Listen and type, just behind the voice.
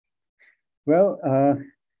Well,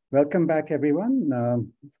 welcome back,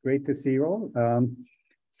 everyone. It's great to see you all.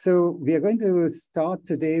 So we are going to start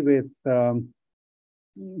today with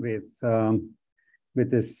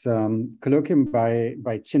this colloquium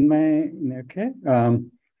by Chinmay Nirkhe.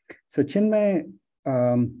 So Chinmay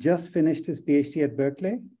just finished his PhD at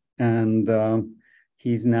Berkeley, and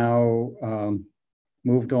he's now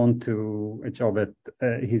moved on to a job at.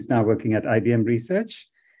 He's now working at IBM Research.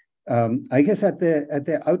 I guess at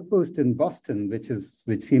their outpost in Boston, which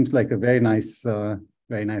seems like a very nice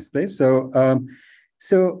place. So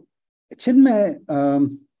Chinmay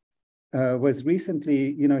was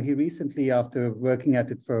recently, he recently, after working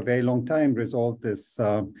at it for a very long time, resolved this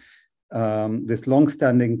this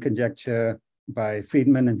long-standing conjecture by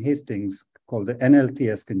Freedman and Hastings called the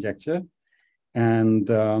NLTS conjecture, and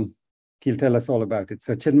he'll tell us all about it.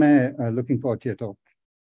 So Chinmay, looking forward to your talk.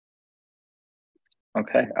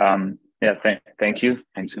 Okay. Yeah. Thank you.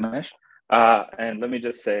 Thanks so much. And let me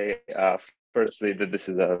just say, firstly, that this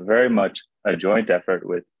is a very much a joint effort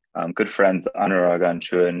with good friends Anurag,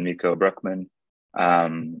 Anshu, and Miko Breuckmann.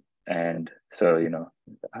 And so,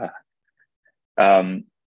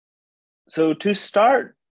 so to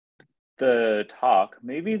start the talk,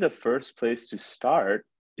 maybe the first place to start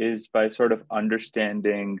is by sort of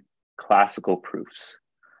understanding classical proofs.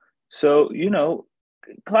 So,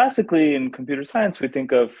 classically in computer science, we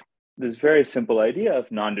think of this very simple idea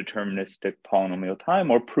of non-deterministic polynomial time,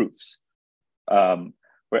 or proofs, where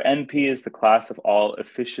NP is the class of all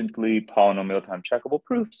efficiently polynomial time checkable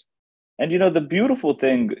proofs. And the beautiful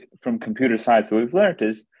thing from computer science that we've learned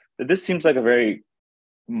is that this seems like a very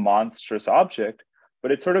monstrous object,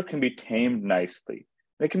 but it sort of can be tamed nicely.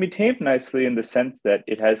 And it can be tamed nicely in the sense that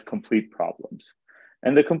it has complete problems.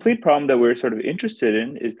 And the complete problem that we're sort of interested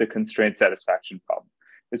in is the constraint satisfaction problem.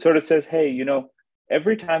 It sort of says, hey,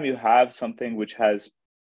 every time you have something which has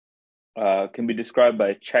can be described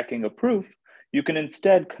by checking a proof, you can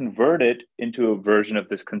instead convert it into a version of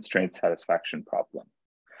this constraint satisfaction problem.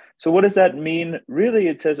 So what does that mean? Really,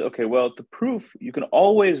 it says, okay, well, the proof you can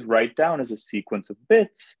always write down as a sequence of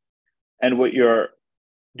bits. And what you're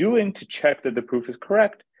doing to check that the proof is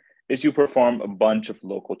correct is you perform a bunch of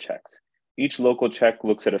local checks. Each local check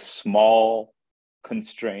looks at a small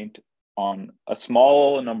constraint on a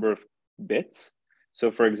small number of bits.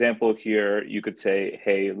 So for example, here you could say,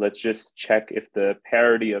 hey, let's just check if the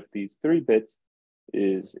parity of these 3 bits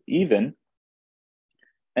is even.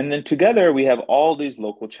 And then together we have all these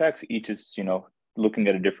local checks. Each is, looking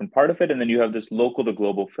at a different part of it. And then you have this local to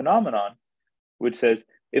global phenomenon, which says,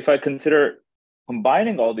 if I consider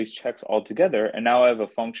combining all these checks all together, and now I have a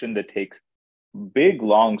function that takes big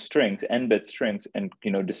long strings, n-bit strings, and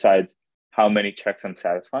decides how many checks I'm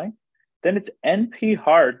satisfying, then it's NP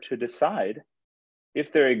hard to decide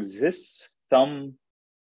if there exists some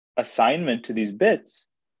assignment to these bits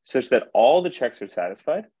such that all the checks are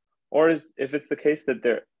satisfied, or if it's the case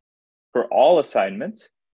that for all assignments,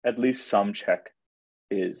 at least some check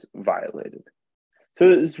is violated. So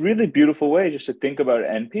it's a really beautiful way just to think about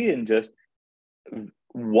NP in just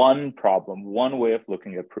one problem, one way of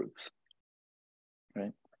looking at proofs.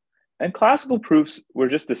 Right? And classical proofs were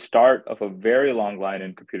just the start of a very long line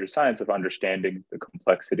in computer science of understanding the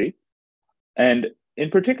complexity. And in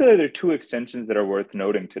particular, there are 2 extensions that are worth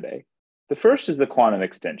noting today. The first is the quantum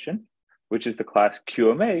extension, which is the class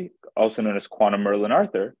QMA, also known as quantum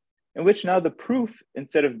Merlin-Arthur, in which now the proof,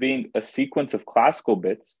 instead of being a sequence of classical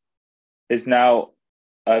bits, is now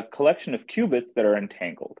a collection of qubits that are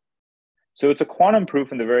entangled. So it's a quantum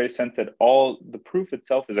proof in the very sense that the proof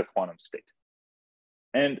itself is a quantum state.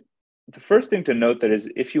 And the first thing to note that is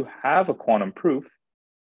if you have a quantum proof,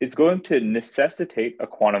 it's going to necessitate a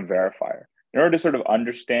quantum verifier. In order to sort of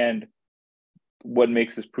understand what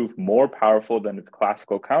makes this proof more powerful than its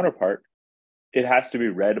classical counterpart, it has to be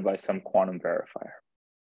read by some quantum verifier.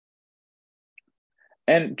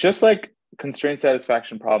 And just like constraint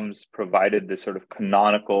satisfaction problems provided this sort of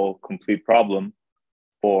canonical complete problem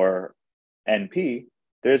for NP,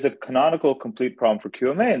 there's a canonical complete problem for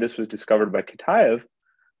QMA, and this was discovered by Kitaev.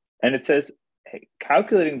 And it says, hey,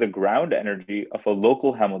 calculating the ground energy of a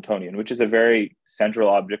local Hamiltonian, which is a very central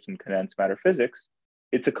object in condensed matter physics,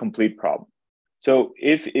 it's a complete problem. So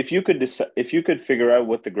if you could figure out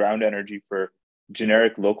what the ground energy for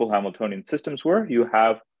generic local Hamiltonian systems were, you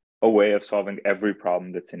have a way of solving every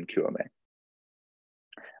problem that's in QMA.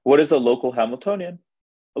 What is a local Hamiltonian?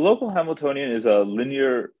 A local Hamiltonian is a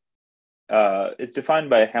linear, it's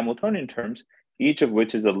defined by Hamiltonian terms, each of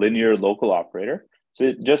which is a linear local operator.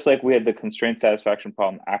 So just like we had the constraint satisfaction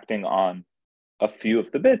problem acting on a few of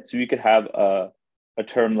the bits, we could have a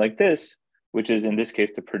term like this, which is in this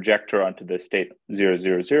case the projector onto the state 0,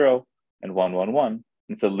 0, 0, and 1, 1, 1.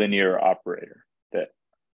 It's a linear operator that,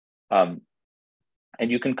 and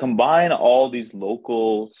you can combine all these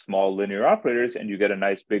local small linear operators and you get a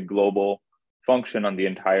nice big global function on the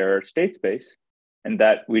entire state space. And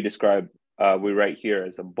that we describe, we write here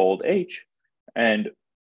as a bold H. And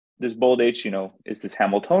this bold H, is this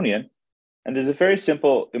Hamiltonian. And there's a very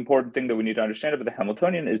simple, important thing that we need to understand about the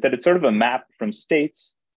Hamiltonian is that it's sort of a map from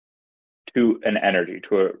states to an energy,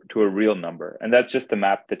 to a real number. And that's just the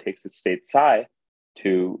map that takes the state psi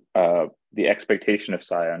to the expectation of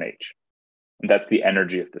psi on H. And that's the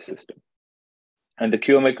energy of the system. And the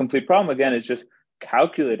QMA complete problem, again, is just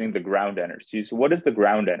calculating the ground energy. So what is the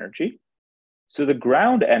ground energy? So the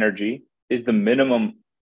ground energy is the minimum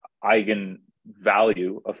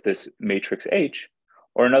eigenvalue of this matrix H,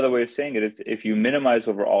 or another way of saying it is if you minimize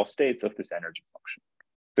over all states of this energy function,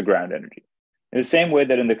 the ground energy. In the same way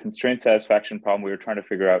that in the constraint satisfaction problem, we were trying to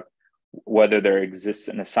figure out whether there exists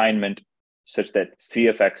an assignment such that C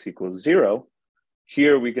of x equals 0,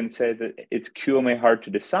 here we can say that it's QMA hard to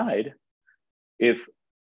decide if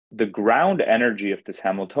the ground energy of this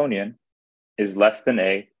Hamiltonian is less than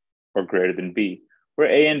A or greater than B, where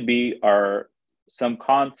A and B are some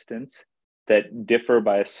constants that differ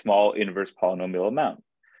by a small inverse polynomial amount.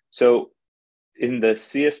 So in the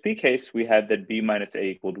CSP case, we had that B minus A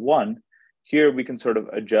equaled 1. Here we can sort of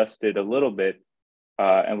adjust it a little bit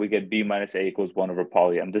and we get B minus A equals 1 over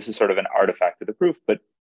polym. This is sort of an artifact of the proof, but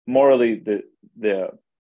morally the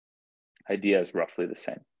idea is roughly the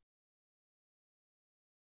same.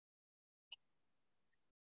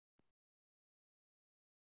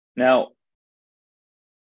 Now,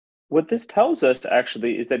 what this tells us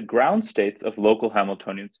actually is that ground states of local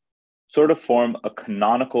Hamiltonians sort of form a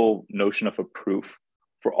canonical notion of a proof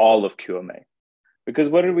for all of QMA. Because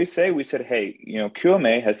what did we say? We said, hey,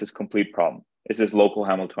 QMA has this complete problem. It's this local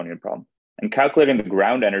Hamiltonian problem. And calculating the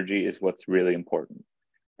ground energy is what's really important.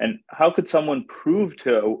 And how could someone prove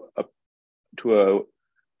to a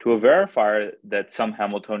verifier that some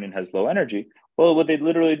Hamiltonian has low energy? Well, what they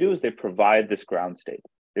literally do is they provide this ground state.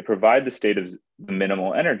 They provide the state of the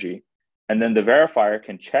minimal energy, and then the verifier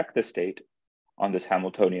can check the state on this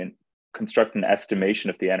Hamiltonian, construct an estimation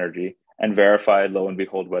of the energy, and verify, lo and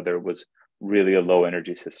behold, whether it was really a low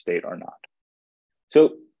energy state or not.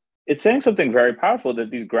 So it's saying something very powerful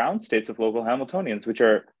that these ground states of local Hamiltonians, which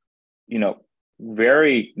are,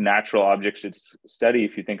 very natural objects to study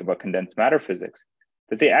if you think about condensed matter physics,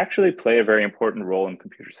 that they actually play a very important role in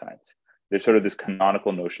computer science. There's sort of this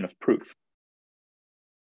canonical notion of proof.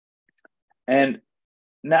 And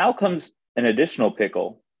now comes an additional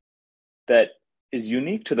pickle that is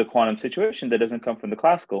unique to the quantum situation that doesn't come from the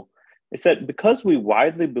classical. It's that because we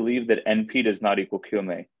widely believe that NP does not equal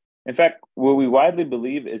QMA, in fact, what we widely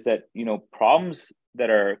believe is that, problems that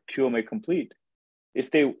are QMA complete,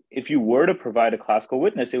 if you were to provide a classical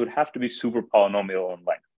witness, it would have to be super polynomial in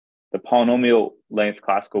length. The polynomial length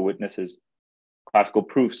classical witnesses, classical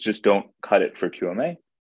proofs just don't cut it for QMA.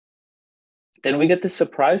 Then we get this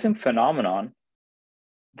surprising phenomenon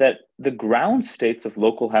that the ground states of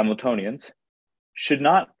local Hamiltonians should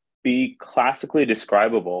not be classically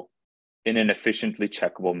describable in an efficiently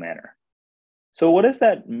checkable manner. So what does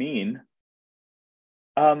that mean?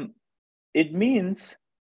 It means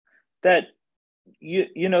that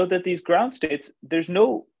that these ground states, there's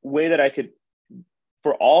no way that I could,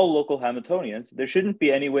 for all local Hamiltonians, there shouldn't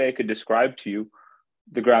be any way I could describe to you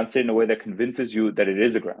the ground state in a way that convinces you that it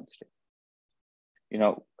is a ground state.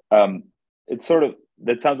 It's sort of,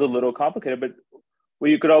 that sounds a little complicated, but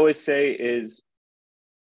what you could always say is,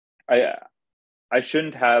 I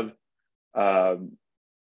shouldn't have an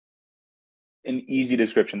easy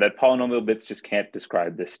description, that polynomial bits just can't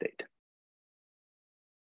describe this state.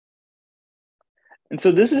 And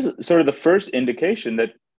so this is sort of the first indication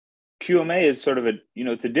that QMA is sort of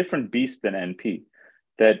it's a different beast than NP,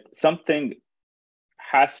 that something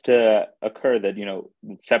has to occur that,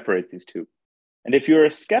 that separates these two. And if you're a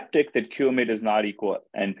skeptic that QMA does not equal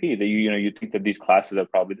NP, that you think that these classes are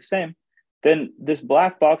probably the same, then this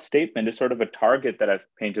black box statement is sort of a target that I've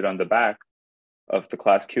painted on the back of the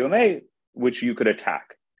class QMA, which you could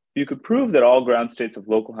attack. You could prove that all ground states of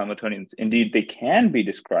local Hamiltonians, indeed, they can be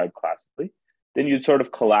described classically. Then you'd sort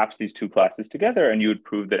of collapse these two classes together and you would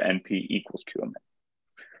prove that NP equals QMA.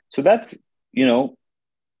 So that's,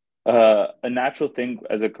 a natural thing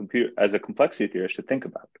as a complexity theorist to think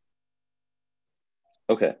about.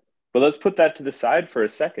 Okay, but let's put that to the side for a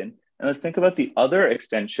second, and let's think about the other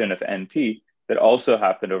extension of NP that also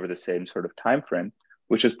happened over the same sort of time frame,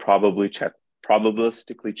 which is probabilistically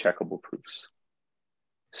checkable proofs.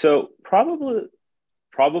 So probabilistically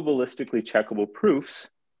checkable proofs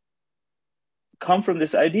come from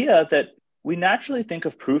this idea that we naturally think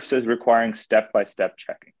of proofs as requiring step-by-step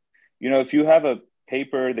checking. If you have a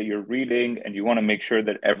paper that you're reading and you want to make sure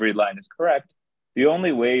that every line is correct, the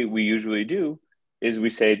only way we usually do is we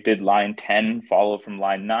say, did line 10 follow from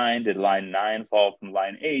line 9? Did line 9 follow from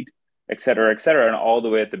line 8? Et cetera, et cetera. And all the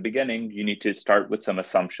way at the beginning, you need to start with some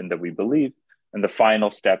assumption that we believe. And the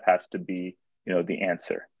final step has to be, the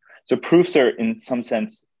answer. So proofs are, in some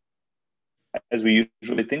sense, as we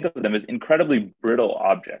usually think of them, as incredibly brittle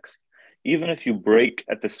objects. Even if you break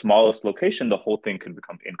at the smallest location, the whole thing can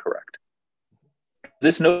become incorrect.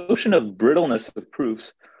 This notion of brittleness of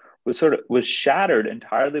proofs was shattered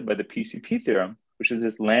entirely by the PCP theorem, which is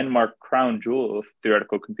this landmark crown jewel of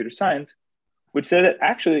theoretical computer science, which said that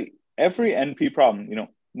actually every NP problem,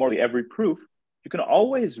 more than every proof, you can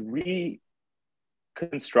always reconstruct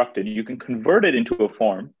it. You can convert it into a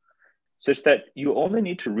form such that you only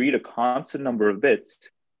need to read a constant number of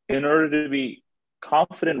bits in order to be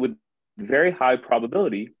confident with very high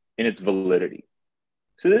probability in its validity.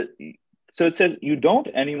 So it says you don't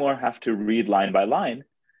anymore have to read line by line.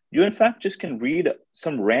 You, in fact, just can read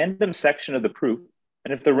some random section of the proof.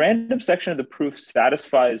 And if the random section of the proof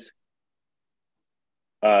satisfies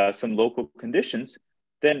some local conditions,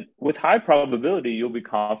 then with high probability, you'll be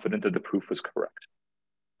confident that the proof was correct.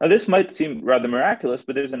 Now, this might seem rather miraculous,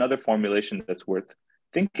 but there's another formulation that's worth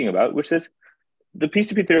thinking about, which says the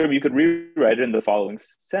PCP theorem, you could rewrite it in the following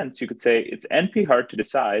sense. You could say it's NP hard to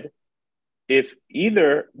decide if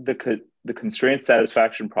either the constraint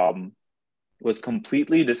satisfaction problem was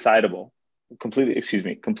completely satisfiable,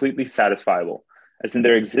 as in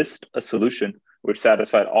there exists a solution which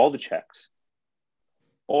satisfied all the checks,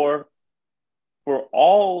 or for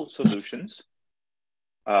all solutions,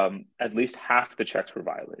 at least half the checks were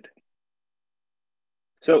violated.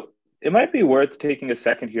 So it might be worth taking a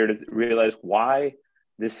second here to realize why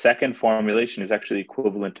this second formulation is actually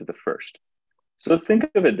equivalent to the first. So let's think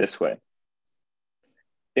of it this way.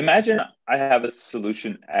 Imagine I have a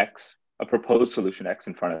solution X, a proposed solution X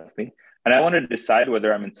in front of me, and I want to decide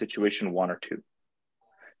whether I'm in situation 1 or 2.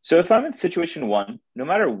 So if I'm in situation 1, no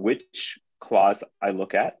matter which clause I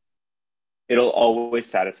look at, it'll always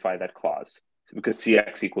satisfy that clause because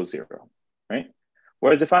CX equals 0, right?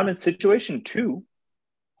 Whereas if I'm in situation 2,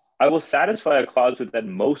 I will satisfy a clause with at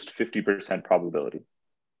most 50% probability.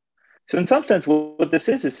 So in some sense, what this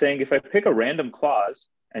is saying if I pick a random clause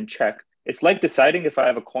and check, it's like deciding if I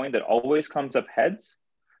have a coin that always comes up heads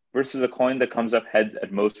versus a coin that comes up heads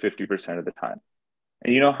at most 50% of the time.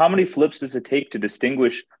 And how many flips does it take to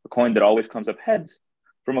distinguish a coin that always comes up heads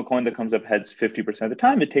from a coin that comes up heads 50% of the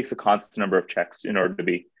time? It takes a constant number of checks in order to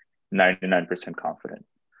be 99% confident.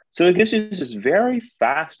 So it gives you this very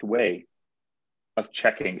fast way of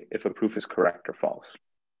checking if a proof is correct or false.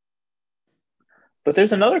 But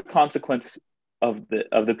there's another consequence of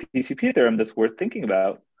the PCP theorem that's worth thinking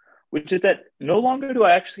about, which is that no longer do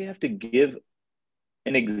I actually have to give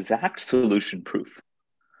an exact solution proof.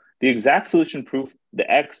 The exact solution proof, the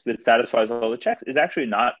X that satisfies all the checks, is actually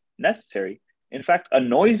not necessary. In fact, a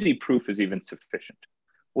noisy proof is even sufficient.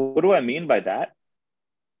 What do I mean by that?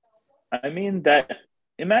 I mean that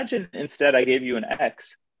imagine instead I gave you an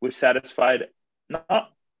X which satisfied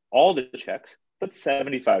not all the checks, but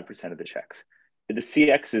 75% of the checks. The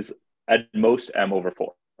CX is at most M over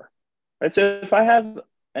 4. Right? So if I have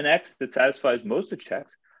an X that satisfies most of the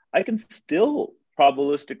checks, I can still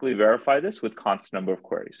probabilistically verify this with constant number of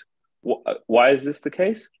queries. Why is this the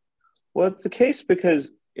case? Well, it's the case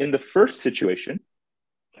because in the first situation,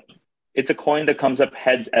 it's a coin that comes up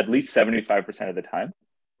heads at least 75% of the time,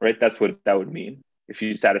 right? That's what that would mean if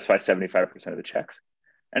you satisfy 75% of the checks.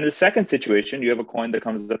 And in the second situation, you have a coin that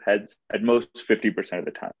comes up heads at most 50% of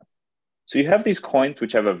the time. So you have these coins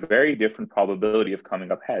which have a very different probability of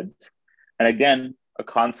coming up heads. And again, a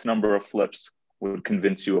constant number of flips would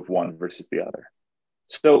convince you of one versus the other.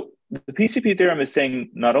 So the PCP theorem is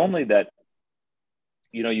saying not only that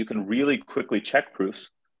you can really quickly check proofs,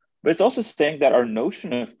 but it's also saying that our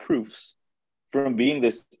notion of proofs, from being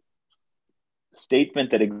this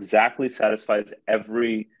statement that exactly satisfies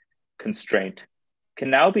every constraint, can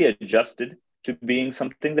now be adjusted to being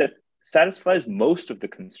something that satisfies most of the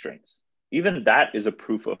constraints. Even that is a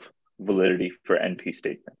proof of validity for NP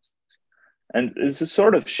statements. And this is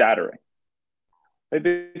sort of shattering, right?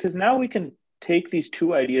 Because now we can take these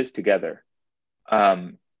two ideas together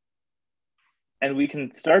and we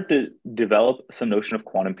can start to develop some notion of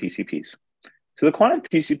quantum PCPs. So the quantum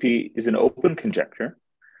PCP is an open conjecture,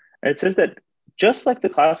 and it says that just like the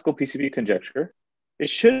classical PCP conjecture, it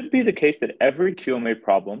should be the case that every QMA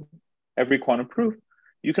problem, every quantum proof,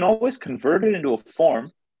 you can always convert it into a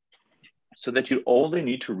form so that you only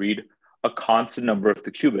need to read a constant number of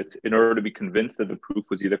the qubits in order to be convinced that the proof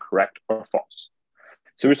was either correct or false.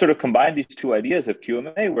 So we sort of combine these two ideas of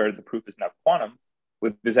QMA, where the proof is now quantum,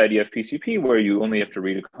 with this idea of PCP, where you only have to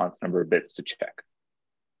read a constant number of bits to check.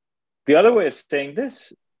 The other way of saying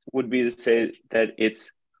this would be to say that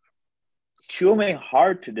it's QMA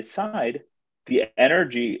hard to decide the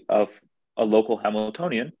energy of a local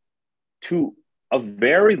Hamiltonian to a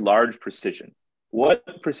very large precision. What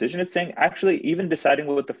precision? It's saying actually even deciding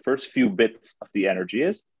what the first few bits of the energy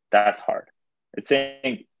is, that's hard. It's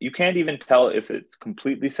saying you can't even tell if it's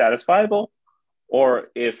completely satisfiable or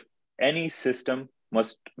if any system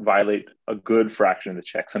must violate a good fraction of the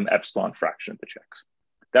check, some epsilon fraction of the checks.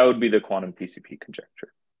 That would be the quantum PCP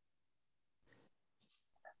conjecture.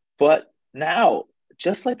 But now,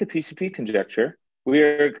 just like the PCP conjecture, we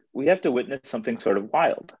have to witness something sort of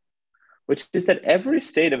wild, which is that every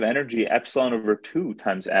state of energy epsilon over 2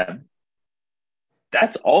 times m,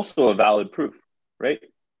 that's also a valid proof, right?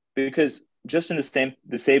 Because just in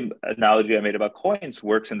the same analogy I made about coins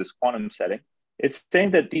works in this quantum setting, it's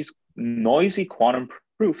saying that these noisy quantum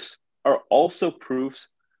proofs are also proofs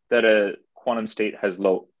that a quantum state has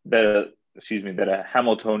that a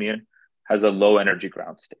Hamiltonian has a low energy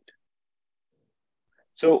ground state.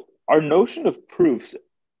 So our notion of proofs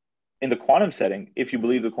in the quantum setting, if you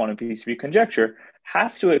believe the quantum PCP conjecture,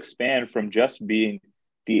 has to expand from just being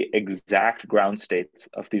the exact ground states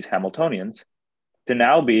of these Hamiltonians to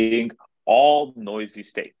now being all noisy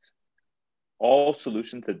states, all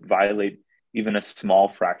solutions that violate even a small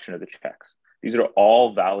fraction of the checks. These are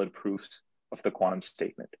all valid proofs of the quantum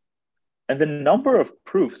statement. And the number of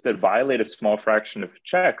proofs that violate a small fraction of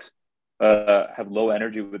checks have low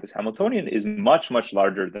energy with this Hamiltonian is much, much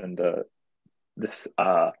larger than this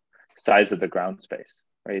size of the ground space,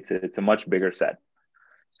 right? It's a much bigger set.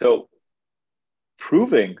 So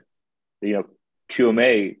proving,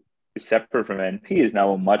 QMA is separate from NP is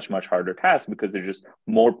now a much, much harder task because there's just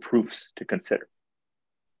more proofs to consider.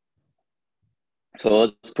 So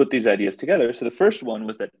let's put these ideas together. So the first one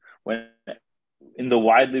was that when in the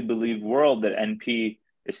widely believed world that NP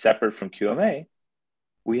is separate from QMA,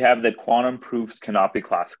 we have that quantum proofs cannot be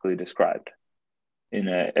classically described in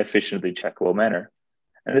an efficiently checkable manner.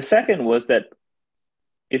 And the second was that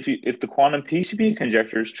if the quantum PCP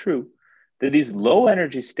conjecture is true, that these low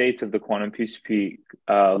energy states of the quantum PCP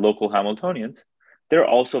local Hamiltonians, they're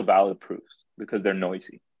also valid proofs because they're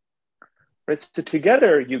noisy. Right? So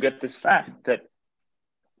together you get this fact that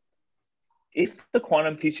if the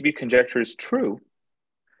quantum PCP conjecture is true,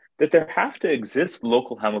 that there have to exist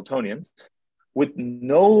local Hamiltonians with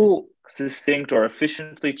no succinct or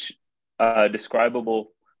efficiently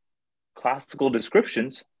describable classical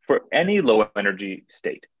descriptions for any low energy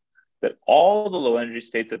state. That all the low energy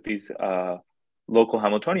states of these local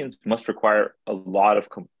Hamiltonians must require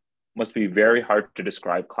must be very hard to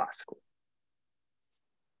describe classically.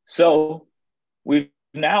 So we've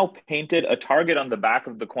now painted a target on the back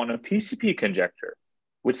of the quantum PCP conjecture,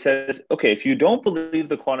 which says, okay, if you don't believe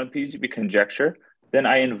the quantum PCP conjecture, then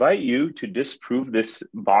I invite you to disprove this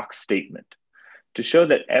box statement to show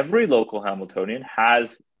that every local Hamiltonian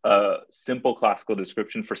has a simple classical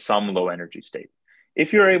description for some low energy state.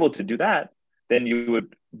 If you're able to do that, then you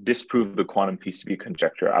would disprove the quantum PCP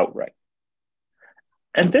conjecture outright.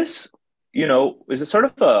 And this, is a sort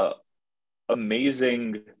of a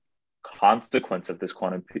amazing consequence of the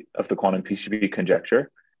quantum PCP conjecture.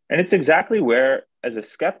 And it's exactly where, as a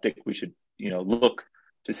skeptic, we should, look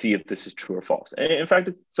to see if this is true or false. And in fact,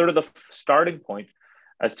 it's sort of the starting point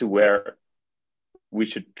as to where we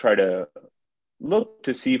should try to look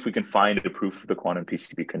to see if we can find a proof of the quantum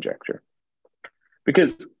PCP conjecture.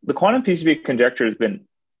 Because the quantum PCP conjecture has been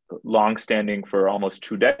long-standing for almost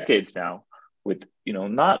 2 decades now, with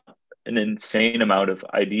not an insane amount of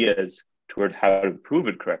ideas towards how to prove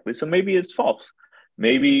it correctly. So maybe it's false.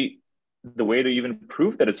 Maybe the way to even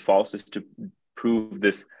prove that it's false is to prove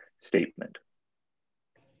this statement.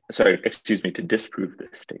 To disprove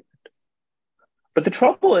this statement. But the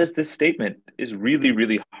trouble is this statement is really,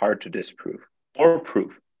 really hard to disprove or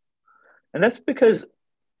prove. And that's because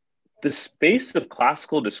the space of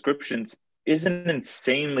classical descriptions is an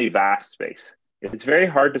insanely vast space. It's very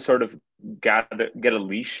hard to sort of get a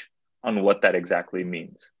leash on what that exactly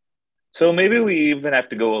means. So maybe we even have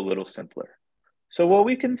to go a little simpler. So what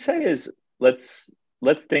we can say is, let's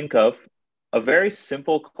think of a very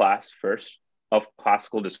simple class first of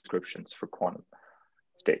classical descriptions for quantum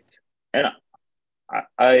states. And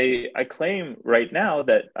I claim right now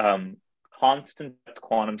that constant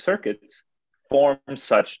quantum circuits form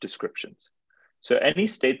such descriptions. So any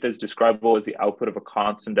state that's describable as the output of a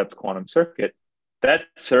constant depth quantum circuit, that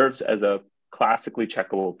serves as a classically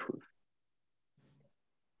checkable proof.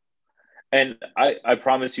 And I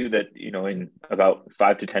promise you that, you know, in about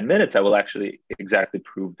 5 to 10 minutes, I will actually exactly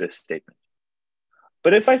prove this statement.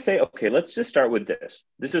 But if I say, okay, let's just start with this.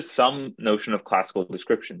 This is some notion of classical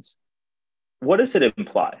descriptions. What does it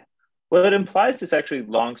imply? Well, it implies this actually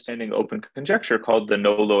long-standing open conjecture called the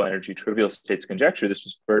no low energy trivial states conjecture. This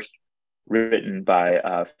was first written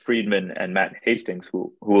by Freedman and Hastings,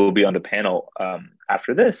 who will be on the panel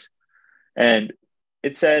after this. And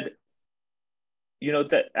it said, you know,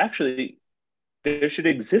 that actually there should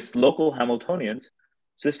exist local Hamiltonians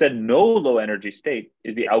such that no low energy state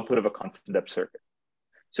is the output of a constant depth circuit.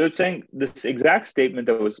 So it's saying this exact statement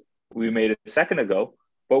that we made a second ago,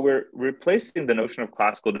 but we're replacing the notion of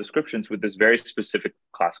classical descriptions with this very specific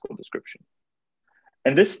classical description.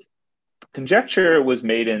 And this conjecture was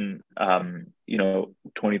made in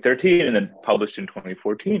 2013 and then published in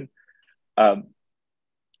 2014. And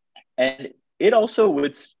it also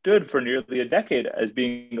withstood for nearly a decade as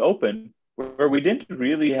being open, where we didn't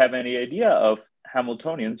really have any idea of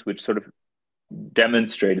Hamiltonians, which sort of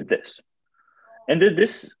demonstrated this. And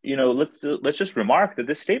this, you know, let's just remark that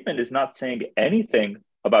this statement is not saying anything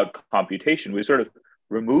about computation. We sort of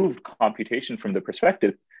removed computation from the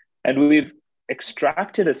perspective, and we've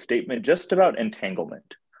extracted a statement just about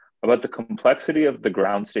entanglement, about the complexity of the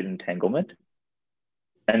ground state entanglement.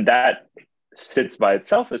 And that sits by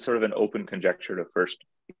itself as sort of an open conjecture to first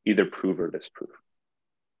either prove or disprove.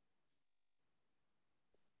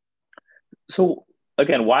 So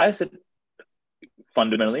again, why is it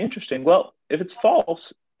fundamentally interesting? Well, if it's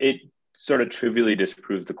false, it sort of trivially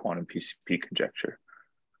disproves the quantum PCP conjecture.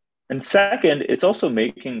 And second, it's also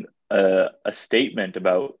making a statement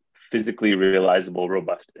about physically realizable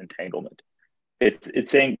robust entanglement.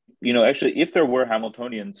 It's saying, you know, actually, if there were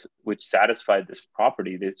Hamiltonians which satisfied this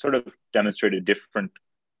property, they sort of demonstrated different.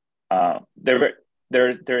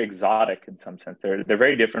 They're exotic in some sense. They're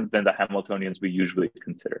very different than the Hamiltonians we usually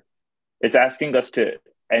consider. It's asking us to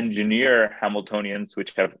engineer Hamiltonians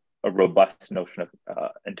which have a robust notion of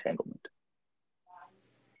entanglement.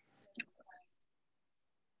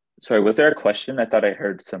 Sorry, was there a question? I thought I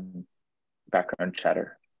heard some background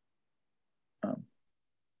chatter.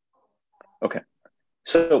 Okay,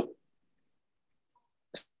 so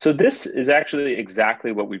this is actually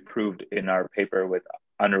exactly what we proved in our paper with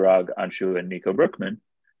Anurag, Anshu, and Nico Breuckmann,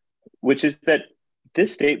 which is that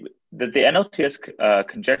this statement, that the NLTS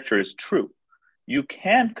conjecture is true. You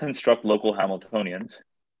can construct local Hamiltonians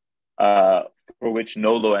for which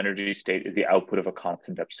no low energy state is the output of a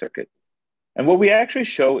constant depth circuit. And what we actually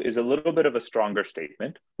show is a little bit of a stronger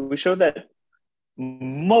statement. We show that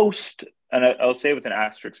most, and I'll say with an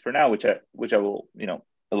asterisk for now, which I will, you know,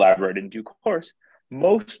 elaborate in due course,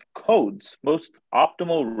 most codes, most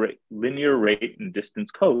optimal linear rate and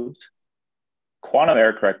distance codes, quantum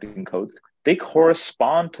error correcting codes, they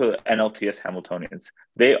correspond to NLTS Hamiltonians.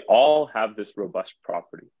 They all have this robust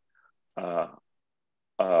property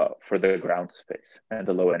for the ground space and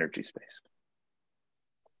the low energy space.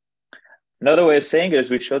 Another way of saying it is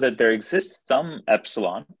we show that there exists some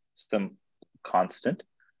epsilon, some constant,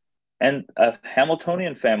 and a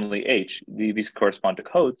Hamiltonian family H, these correspond to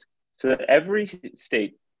codes, so that every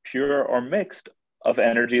state, pure or mixed, of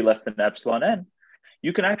energy less than epsilon n,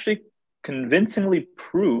 you can actually convincingly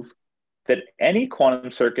prove that any quantum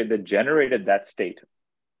circuit that generated that state,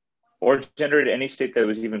 or generated any state that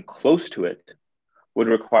was even close to it, would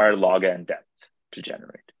require log n depth to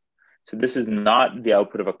generate. So this is not the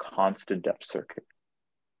output of a constant depth circuit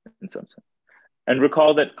in some sense. And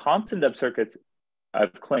recall that constant depth circuits,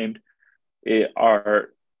 I've claimed, are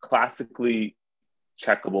classically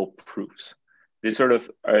checkable proofs. They sort of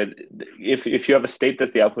are, if you have a state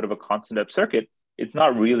that's the output of a constant depth circuit, it's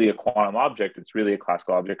not really a quantum object, it's really a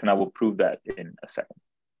classical object, and I will prove that in a second.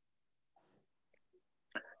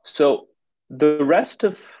 So the rest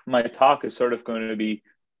of my talk is sort of going to be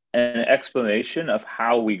an explanation of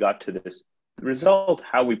how we got to this result,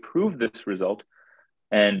 how we proved this result,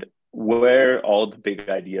 and where all the big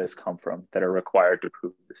ideas come from that are required to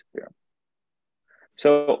prove this theorem.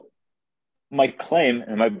 So my claim,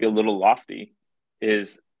 and it might be a little lofty,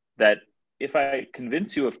 is that if I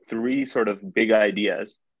convince you of three sort of big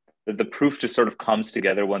ideas, that the proof just sort of comes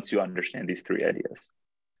together once you understand these three ideas.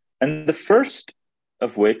 And the first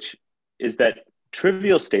of which is that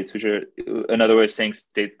trivial states, which are another way of saying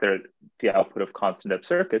states that are the output of constant depth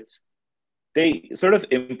circuits, they sort of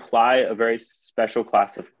imply a very special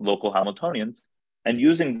class of local Hamiltonians. And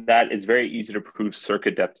using that, it's very easy to prove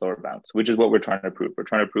circuit depth lower bounds, which is what we're trying to prove. We're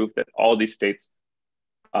trying to prove that all these states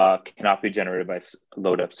cannot be generated by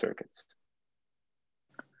low depth circuits.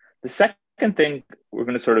 The second thing we're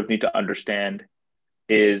going to sort of need to understand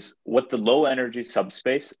is what the low energy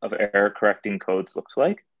subspace of error correcting codes looks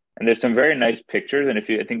like. And there's some very nice pictures. And I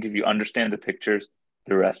think if you understand the pictures,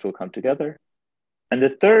 the rest will come together. And the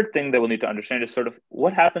third thing that we'll need to understand is sort of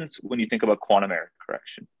what happens when you think about quantum error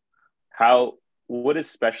correction. What is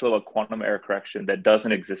special about quantum error correction that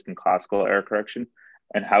doesn't exist in classical error correction?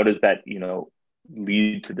 And how does that,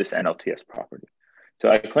 lead to this NLTS property? So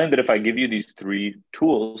I claim that if I give you these three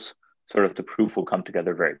tools, sort of the proof will come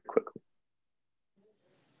together very quickly.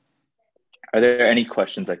 Are there any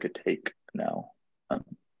questions I could take now?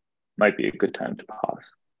 Might be a good time to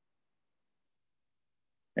pause.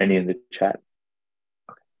 Any in the chat?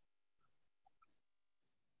 Okay.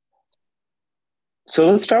 So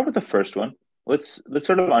let's start with the first one. Let's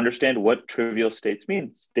sort of understand what trivial states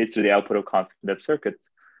mean. States are the output of constant depth circuits,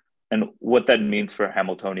 and what that means for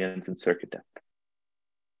Hamiltonians and circuit depth.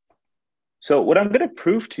 So what I'm going to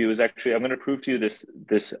prove to you is actually, I'm going to prove to you this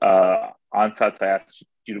ansatz I asked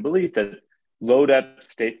you to believe, that low depth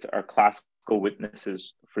states are classical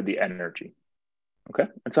witnesses for the energy. Okay,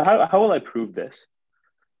 and so how will I prove this?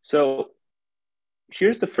 So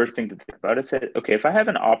here's the first thing to think about. It said, okay, if I have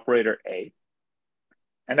an operator A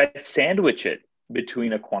and I sandwich it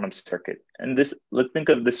between a quantum circuit, and let's think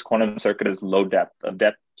of this quantum circuit as low depth, of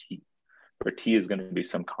depth T, where T is going to be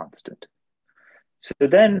some constant. So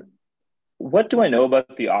then what do I know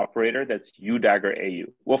about the operator that's U dagger AU?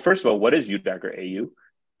 Well, first of all, what is U dagger AU?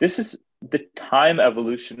 This is the time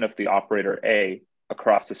evolution of the operator A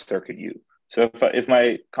across the circuit U. So if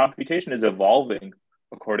my computation is evolving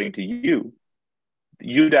according to U,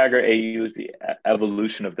 U dagger AU is the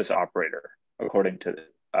evolution of this operator according to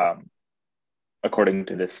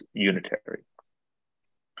this unitary.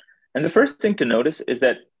 And the first thing to notice is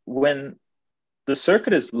that when the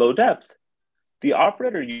circuit is low depth, the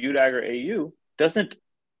operator U dagger AU doesn't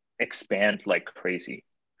expand like crazy.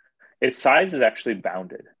 Its size is actually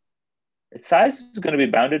bounded. Its size is going to be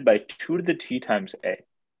bounded by 2 to the T times A.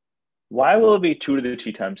 Why will it be 2 to the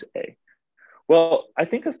T times A? Well, I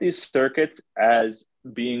think of these circuits as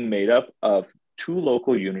being made up of 2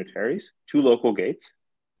 local unitaries, 2 local gates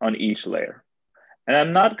on each layer. And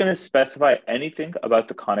I'm not going to specify anything about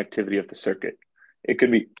the connectivity of the circuit. It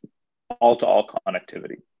could be all-to-all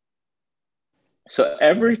connectivity. So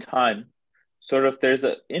every time sort of there's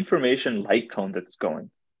an information light cone that's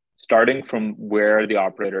going, starting from where the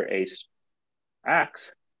operator A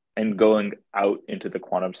acts and going out into the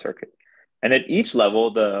quantum circuit. And at each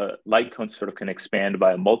level, the light cone sort of can expand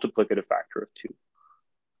by a multiplicative factor of 2.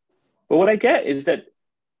 But what I get is that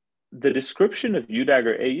the description of U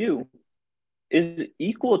dagger AU is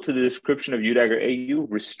equal to the description of U dagger AU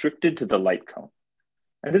restricted to the light cone.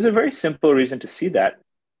 And there's a very simple reason to see that.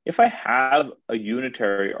 If I have a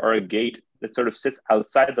unitary or a gate that sort of sits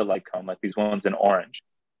outside the light cone, like these ones in orange,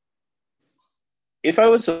 if I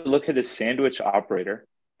was to look at this sandwich operator,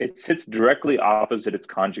 it sits directly opposite its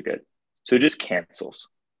conjugate. So it just cancels.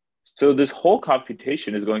 So this whole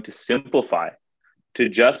computation is going to simplify to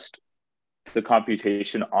just the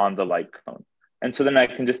computation on the light cone. And so then I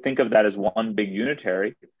can just think of that as one big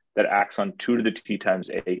unitary that acts on 2 to the T times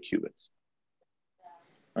A qubits.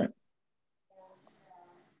 Right?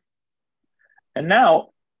 And now,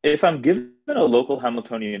 if I'm given a local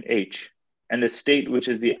Hamiltonian H and a state which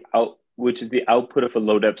is the output of a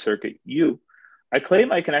low depth circuit U, I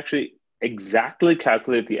claim I can actually exactly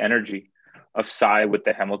calculate the energy of psi with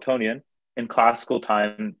the Hamiltonian in classical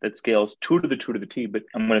time that scales 2 to the 2 to the T, but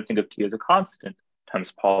I'm going to think of T as a constant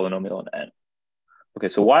times polynomial and N. Okay,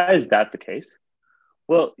 so why is that the case?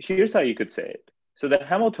 Well, here's how you could say it. So the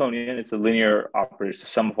Hamiltonian, it's a linear operator, it's the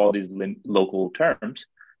sum of all these local terms.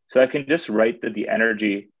 So I can just write the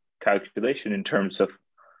energy calculation in terms of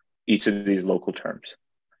each of these local terms.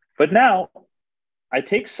 But now I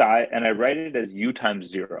take psi and I write it as U times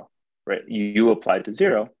 0, right? U applied to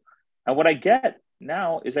 0. And what I get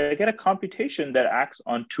now is I get a computation that acts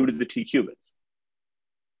on 2 to the T qubits.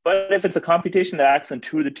 But if it's a computation that acts on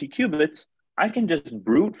 2 to the T qubits, I can just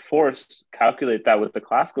brute force calculate that with the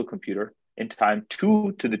classical computer in time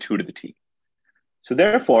 2 to the 2 to the T. So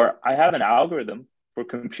therefore, I have an algorithm for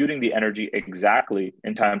computing the energy exactly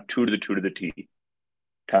in time 2 to the 2 to the T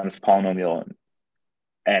times polynomial and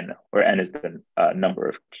N, where N is the number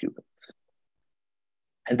of qubits.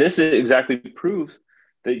 And this exactly proves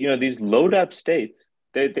that, these low depth states,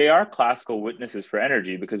 they are classical witnesses for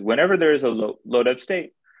energy, because whenever there is a low depth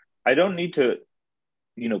state, I don't need to,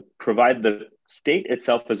 provide the state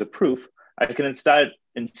itself as a proof. I can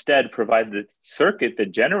instead provide the circuit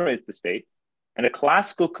that generates the state, and a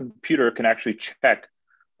classical computer can actually check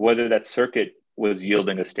whether that circuit was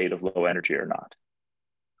yielding a state of low energy or not.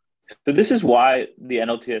 So this is why the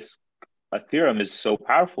NLTS a theorem is so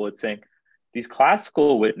powerful. It's saying these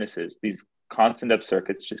classical witnesses, these constant depth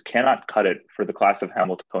circuits, just cannot cut it for the class of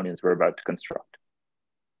Hamiltonians we're about to construct.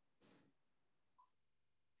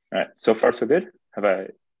 All right, so far so good. Have I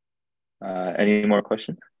any more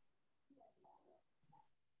questions?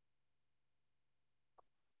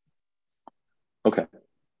 Okay,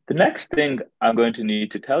 the next thing I'm going to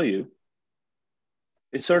need to tell you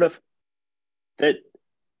is sort of that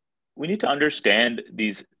we need to understand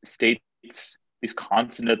these states, these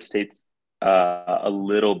constant depth states a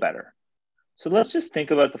little better. So let's just think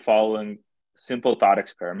about the following simple thought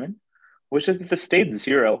experiment, which is that the state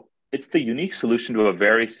 0, it's the unique solution to a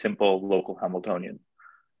very simple local Hamiltonian.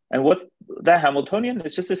 And what that Hamiltonian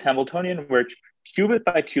is, just this Hamiltonian where qubit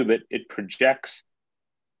by qubit, it projects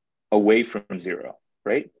away from 0,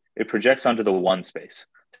 right? It projects onto the 1 space.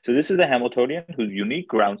 So this is the Hamiltonian whose unique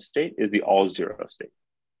ground state is the all 0 state.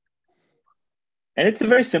 And it's a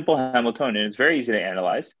very simple Hamiltonian. It's very easy to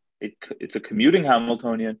analyze. It's a commuting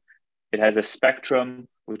Hamiltonian. It has a spectrum,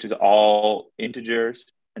 which is all integers,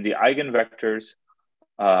 and the eigenvectors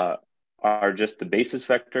are just the basis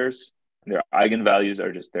vectors, and their eigenvalues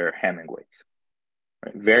are just their Hamming weights.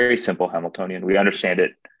 Right? Very simple Hamiltonian. We understand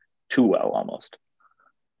it too well, almost.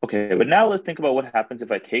 Okay, but now let's think about what happens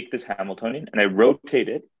if I take this Hamiltonian and I rotate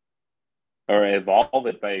it, or I evolve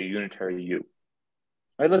it by a unitary u.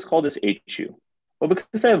 Right, let's call this HU. Well,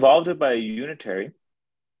 because I evolved it by a unitary,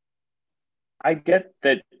 I get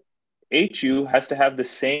that HU has to have the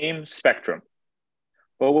same spectrum.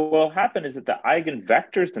 But what will happen is that the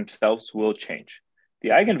eigenvectors themselves will change. The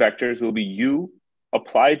eigenvectors will be U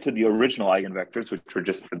applied to the original eigenvectors, which were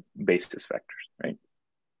just the basis vectors, right?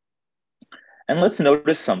 And let's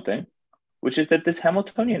notice something, which is that this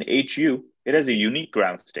Hamiltonian HU, it has a unique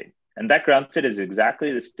ground state. And that ground state is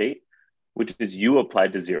exactly the state, which is U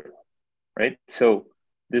applied to 0, right? So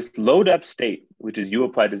this low depth state, which is U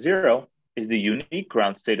applied to 0, is the unique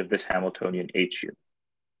ground state of this Hamiltonian HU.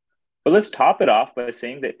 But let's top it off by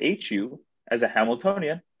saying that HU as a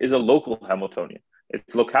Hamiltonian is a local Hamiltonian.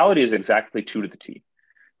 Its locality is exactly 2 to the t.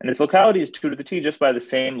 And its locality is 2 to the t just by the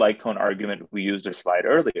same like cone argument we used a slide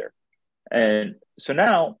earlier. And so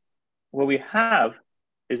now what we have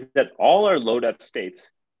is that all our low depth states,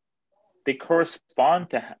 they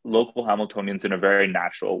correspond to local Hamiltonians in a very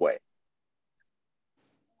natural way.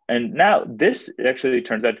 And now this actually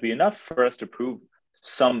turns out to be enough for us to prove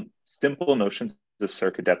some simple notions of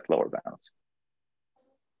circuit depth lower bounds.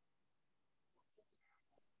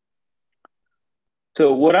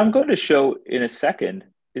 So what I'm going to show in a second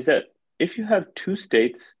is that if you have two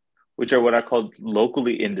states, which are what I call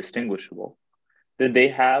locally indistinguishable, then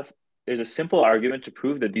there's a simple argument to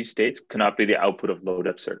prove that these states cannot be the output of low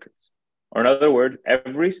depth circuits. Or in other words,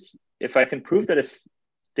 if I can prove that a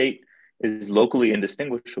state is locally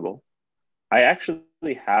indistinguishable, I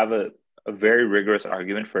actually have a very rigorous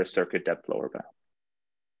argument for a circuit depth lower bound.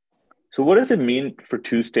 So what does it mean for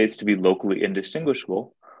two states to be locally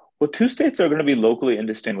indistinguishable? Well, two states are going to be locally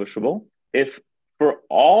indistinguishable if for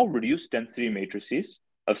all reduced density matrices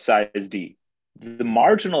of size D, the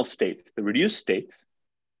marginal states, the reduced states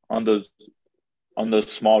on those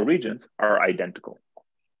small regions are identical.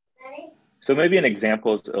 So maybe an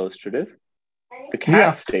example is illustrative. The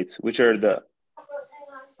cat states, which are the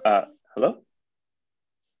hello?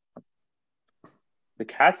 The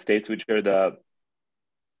cat states, which are the,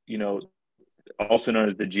 also known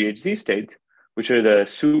as the GHZ states, which are the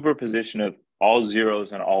superposition of all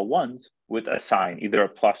zeros and all ones with a sign, either a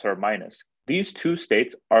plus or a minus. These two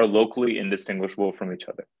states are locally indistinguishable from each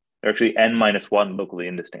other. They're actually n-1 locally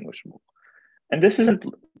indistinguishable. And this isn't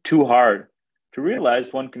too hard to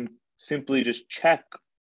realize. One can simply just check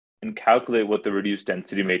and calculate what the reduced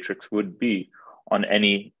density matrix would be on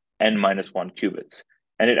any n-1 qubits.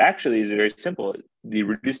 And it actually is very simple. The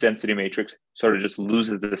reduced density matrix sort of just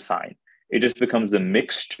loses the sign. It just becomes the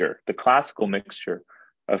mixture, the classical mixture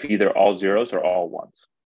of either all zeros or all ones.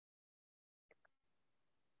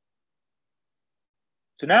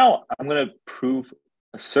 So now I'm going to prove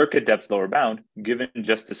a circuit depth lower bound given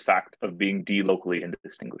just this fact of being D locally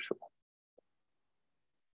indistinguishable.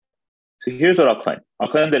 So here's what I'll claim. I'll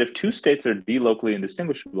claim that if two states are D locally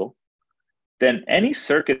indistinguishable, then any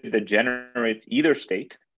circuit that generates either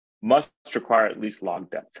state must require at least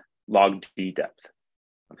log D depth.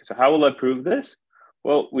 Okay, so how will I prove this?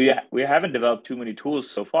 Well, we haven't developed too many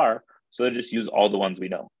tools so far, so let's just use all the ones we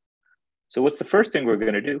know. So what's the first thing we're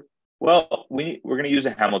going to do? Well, we're going to use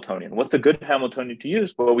a Hamiltonian. What's a good Hamiltonian to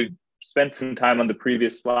use? Well, we spent some time on the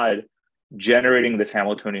previous slide generating this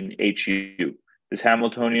Hamiltonian HU, this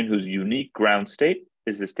Hamiltonian whose unique ground state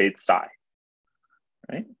is the state psi,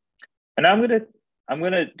 right? And I'm I'm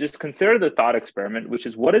going to just consider the thought experiment, which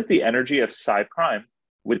is what is the energy of psi prime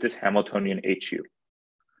with this Hamiltonian HU?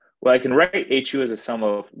 Well, I can write HU as a sum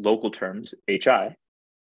of local terms, HI.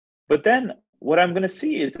 But then what I'm going to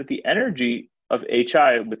see is that the energy of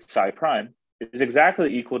HI with psi prime is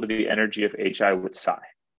exactly equal to the energy of HI with psi.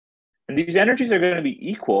 And these energies are going to be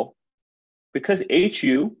equal because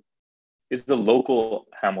HU is the local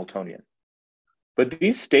Hamiltonian. But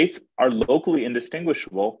these states are locally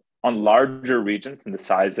indistinguishable on larger regions than the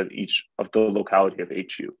size of each of the locality of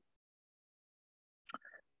HU.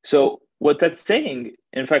 So what that's saying,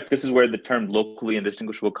 in fact, this is where the term locally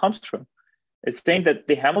indistinguishable comes from. It's saying that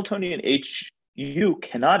the Hamiltonian HU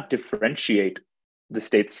cannot differentiate the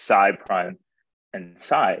states psi prime and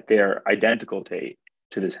psi. They are identical to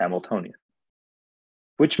this Hamiltonian,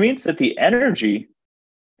 which means that the energy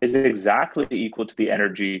is exactly equal to the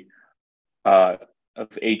energy of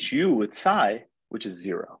HU with psi, which is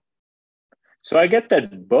 0. So I get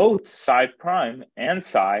that both psi prime and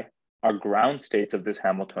psi are ground states of this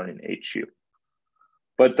Hamiltonian HU.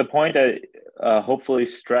 But the point I hopefully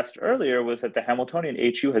stressed earlier was that the Hamiltonian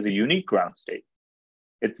HU has a unique ground state.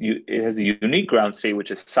 It has a unique ground state,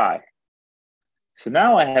 which is psi. So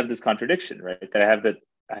now I have this contradiction, right? That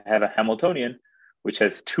I have a Hamiltonian which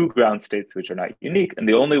has two ground states which are not unique. And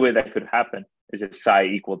the only way that could happen is if psi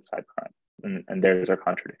equaled psi prime. And there's our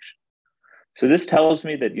contradiction. So this tells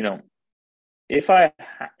me that, if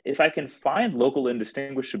I can find local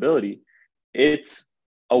indistinguishability, it's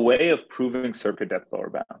a way of proving circuit depth lower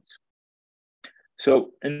bounds.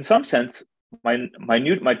 So in some sense, I've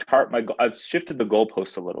shifted the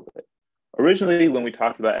goalposts a little bit. Originally, when we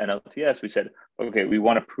talked about NLTS, we said, okay, we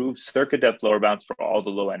want to prove circuit depth lower bounds for all the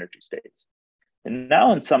low energy states. And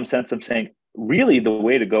now in some sense, I'm saying, really the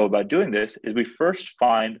way to go about doing this is we first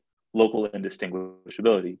find local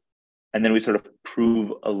indistinguishability, and then we sort of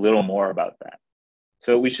prove a little more about that.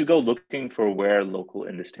 So we should go looking for where local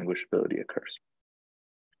indistinguishability occurs.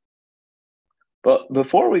 But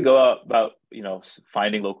before we go about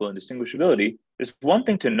finding local indistinguishability, there's one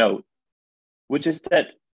thing to note, which is that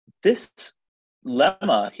this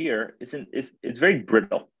lemma here it's very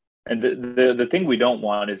brittle. And the thing we don't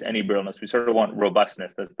want is any brittleness. We sort of want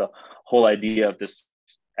robustness. That's the whole idea of this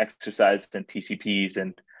exercise in PCPs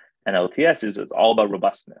and NLTS is it's all about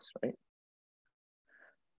robustness, right?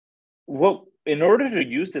 In order to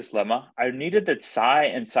use this lemma, I needed that psi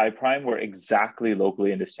and psi prime were exactly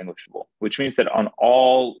locally indistinguishable, which means that on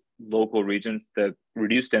all local regions, the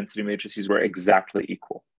reduced density matrices were exactly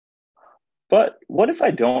equal. But what if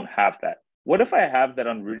I don't have that? What if I have that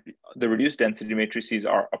on the reduced density matrices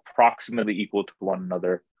are approximately equal to one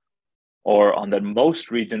another, or on the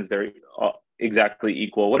most regions they're exactly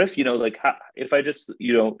equal? What if, if I just,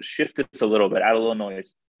 shift this a little bit, add a little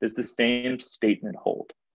noise, does the same statement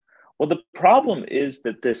hold? Well, the problem is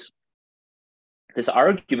that this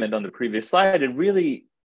argument on the previous slide,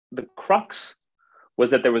 the crux was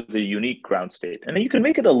that there was a unique ground state. And you can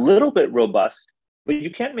make it a little bit robust, but you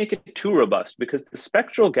can't make it too robust because the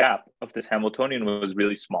spectral gap of this Hamiltonian was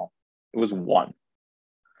really small. It was 1.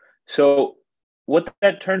 So what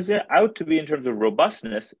that turns out to be in terms of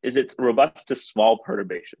robustness is it's robust to small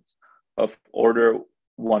perturbations of order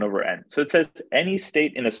 1 over n. So it says any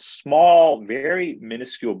state in a small, very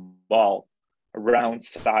minuscule ball around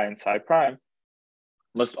psi and psi prime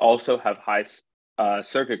must also have high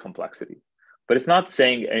circuit complexity. But it's not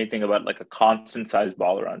saying anything about like a constant size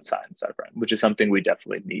ball around psi and psi prime, which is something we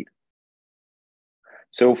definitely need.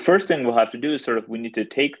 So first thing we'll have to do is we need to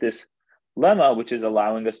take this lemma, which is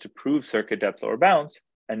allowing us to prove circuit depth lower bounds,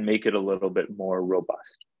 and make it a little bit more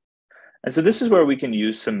robust. And so this is where we can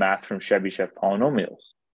use some math from Chebyshev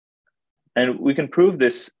polynomials. And we can prove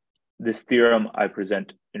this theorem I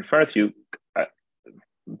present in front of you.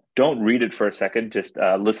 Don't read it for a second, just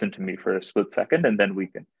listen to me for a split second, and then we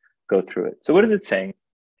can go through it. So what is it saying?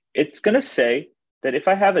 It's going to say that if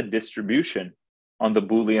I have a distribution on the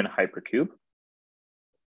Boolean hypercube,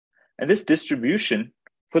 and this distribution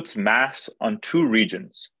puts mass on 2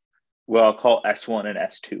 regions, well, I'll call S1 and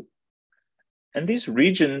S2. And these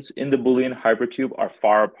regions in the Boolean hypercube are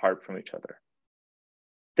far apart from each other.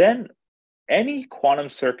 Then any quantum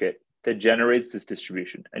circuit that generates this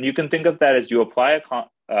distribution, and you can think of that as you apply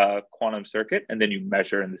a quantum circuit and then you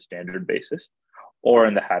measure in the standard basis or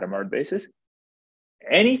in the Hadamard basis,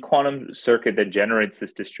 any quantum circuit that generates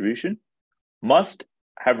this distribution must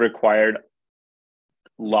have required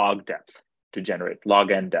log depth to generate,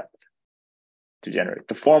 log n depth to generate.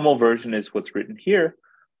 The formal version is what's written here,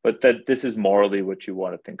 but that this is morally what you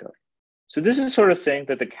want to think of. So this is sort of saying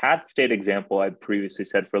that the cat state example I previously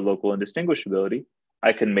said for local indistinguishability,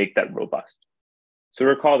 I can make that robust. So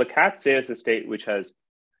recall the cat state is a state which has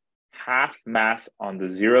half mass on the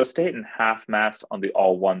 0 state and half mass on the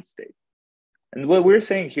all 1 state. And what we're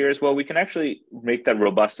saying here is, well, we can actually make that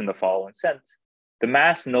robust in the following sense. The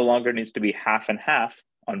mass no longer needs to be half and half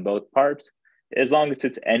on both parts. As long as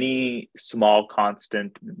it's any small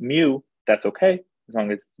constant mu, that's okay, as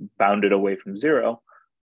long as it's bounded away from 0.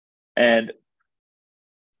 And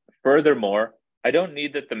furthermore, I don't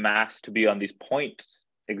need that the mass to be on these points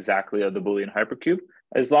exactly of the Boolean hypercube.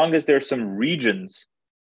 As long as there's some regions,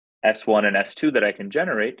 S1 and S2, that I can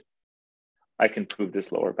generate, I can prove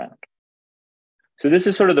this lower bound. So this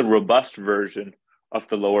is sort of the robust version of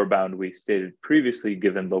the lower bound we stated previously,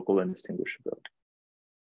 given local indistinguishability.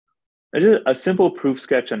 Just a simple proof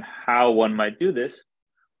sketch on how one might do this.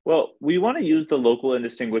 Well, we want to use the local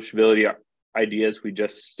indistinguishability ideas we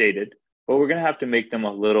just stated, but we're going to have to make them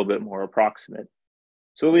a little bit more approximate.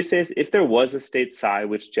 So what we say is, if there was a state psi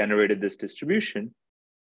which generated this distribution,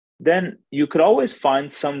 then you could always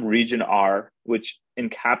find some region R which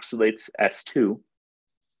encapsulates S2,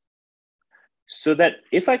 so that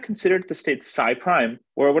if I considered the state psi prime,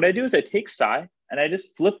 or what I do is I take psi and I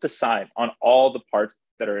just flip the sign on all the parts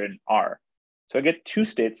that are in R. So I get 2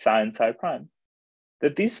 states, psi and psi prime,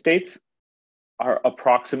 that these states are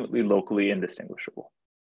approximately locally indistinguishable.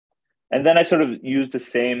 And then I sort of use the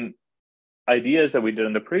same ideas that we did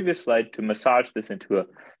on the previous slide to massage this into a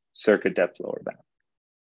circuit depth lower bound.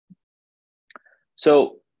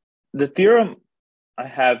 So the theorem I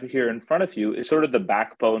have here in front of you is sort of the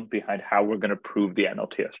backbone behind how we're going to prove the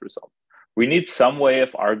NLTS result. We need some way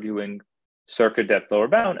of arguing circuit depth lower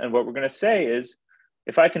bound. And what we're going to say is,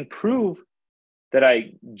 if I can prove that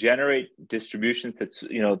I generate distributions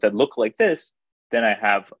that look like this, then I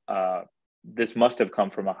have, this must have come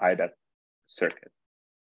from a high depth circuit.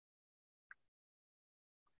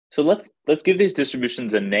 So let's give these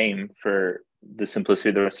distributions a name for the simplicity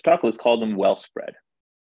of the rest of the talk. Let's call them well spread.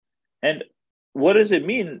 And what does it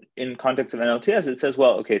mean in context of NLTS? It says,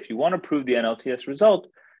 well, okay, if you want to prove the NLTS result,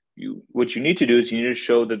 what you need to do is you need to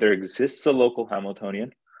show that there exists a local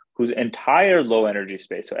Hamiltonian whose entire low energy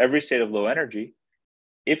space, so every state of low energy,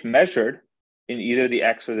 if measured in either the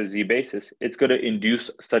X or the Z basis, it's going to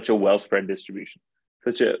induce such a well-spread distribution,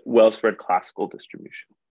 such a well-spread classical distribution.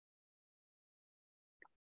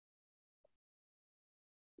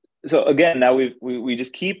 So again, now we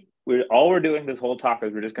just all we're doing this whole talk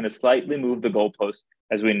is we're just going to slightly move the goalpost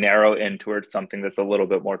as we narrow in towards something that's a little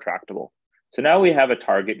bit more tractable. So now we have a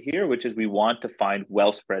target here, which is we want to find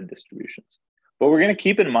well-spread distributions. But we're going to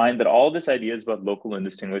keep in mind that all this ideas about local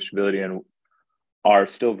indistinguishability and are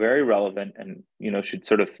still very relevant and should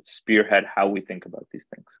sort of spearhead how we think about these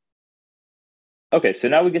things. Okay, so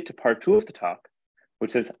now we get to part 2 of the talk,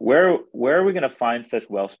 which says where are we going to find such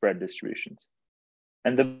well-spread distributions?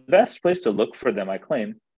 And the best place to look for them, I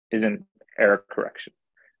claim, is in error correction.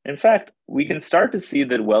 In fact, we can start to see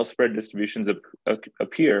that well-spread distributions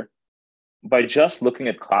appear by just looking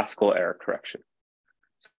at classical error correction.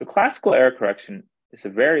 So the classical error correction is a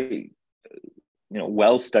very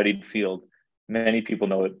well-studied field. Many people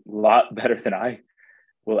know it a lot better than I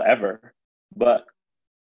will ever. But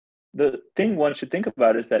the thing one should think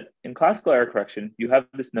about is that in classical error correction, you have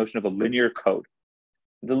this notion of a linear code.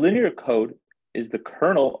 The linear code is the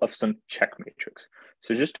kernel of some check matrix.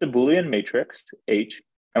 So just a Boolean matrix, H,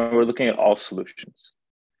 and we're looking at all solutions.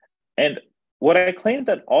 And what I claim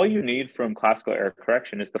that all you need from classical error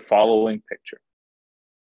correction is the following picture,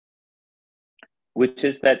 which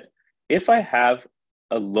is that if I have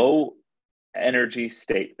a low energy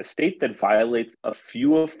state, a state that violates a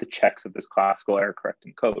few of the checks of this classical error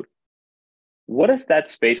correcting code, what does that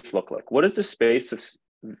space look like? What does the space of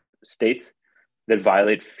states that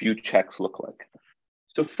violate few checks look like?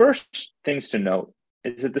 So first things to note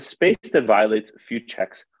is that the space that violates a few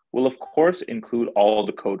checks will of course include all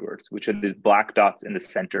the code words, which are these black dots in the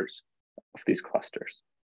centers of these clusters.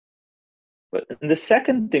 But the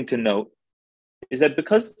second thing to note is that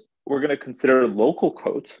because we're going to consider local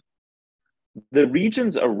codes, the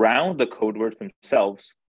regions around the code words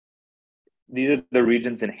themselves, these are the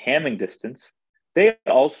regions in Hamming distance, they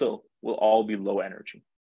also will all be low energy.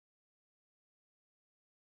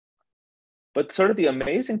 But sort of the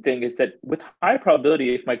amazing thing is that with high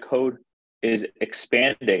probability, if my code is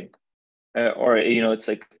expanding, or it's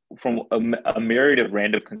like from a myriad of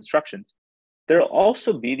random constructions, there'll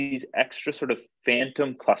also be these extra sort of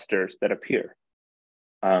phantom clusters that appear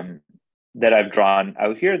that I've drawn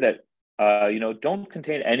out here that don't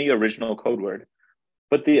contain any original code word.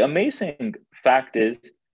 But the amazing fact is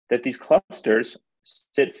that these clusters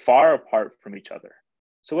sit far apart from each other.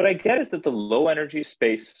 So what I get is that the low energy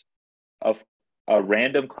space of a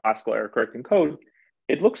random classical error correcting code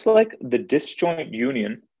it looks like the disjoint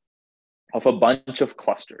union of a bunch of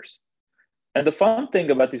clusters. And the fun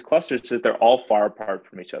thing about these clusters is that they're all far apart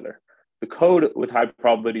from each other. The code with high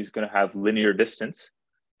probability is going to have linear distance.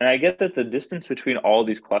 And I get that the distance between all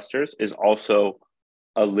these clusters is also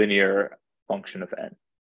a linear function of n.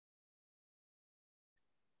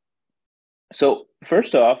 So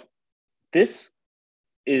first off, this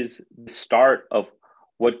is the start of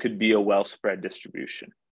what could be a well-spread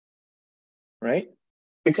distribution, right?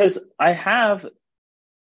 Because I have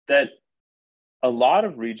that a lot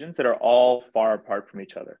of regions that are all far apart from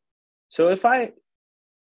each other. So if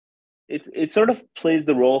it sort of plays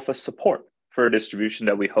the role of a support for a distribution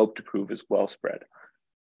that we hope to prove is well spread.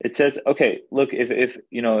 It says, okay, look,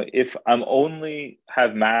 if I'm only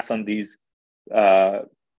have mass on these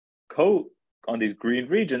on these green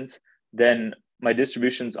regions, then my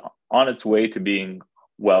distribution's on its way to being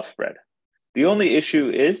well spread. The only issue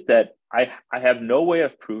is that I have no way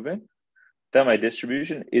of proving that my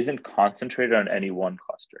distribution isn't concentrated on any one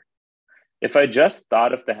cluster. If I just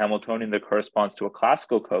thought of the Hamiltonian that corresponds to a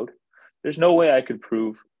classical code, there's no way I could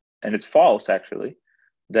prove, and it's false actually,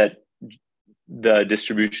 that the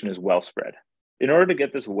distribution is well spread. In order to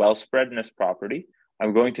get this well spreadness property,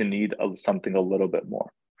 I'm going to need something a little bit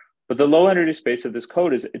more. But the low energy space of this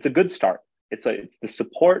code it's a good start. It's the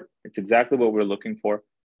support. It's exactly what we're looking for,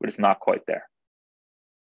 but it's not quite there.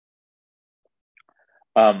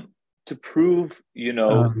 To prove,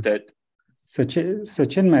 that. So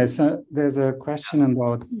Chinmay, there's a question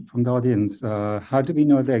from the audience. How do we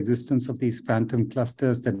know the existence of these phantom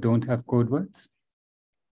clusters that don't have code words?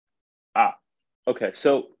 Okay.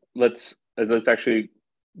 So let's actually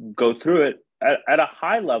go through it at a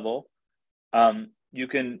high level. You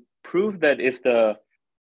can prove that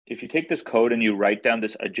if you take this code and you write down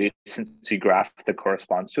this adjacency graph that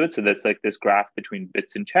corresponds to it, so that's like this graph between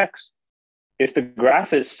bits and checks. If the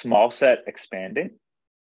graph is small set expanding,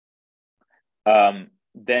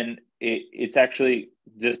 then it's actually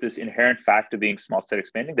just this inherent fact of being small set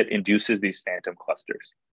expanding that induces these phantom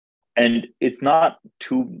clusters. And it's not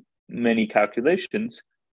too many calculations.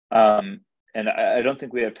 And I don't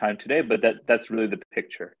think we have time today, but that's really the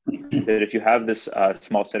picture. That if you have this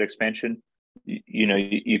small set expansion,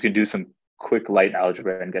 you can do some quick light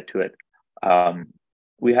algebra and get to it.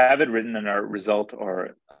 We have it written in our result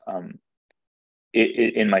or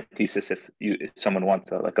in my thesis if someone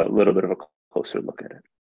wants a little bit of a closer look at it.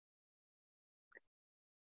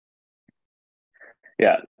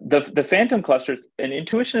 Yeah, the phantom clusters, an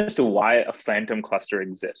intuition as to why a phantom cluster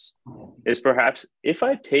exists is perhaps if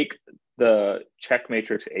I take the check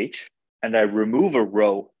matrix H and I remove a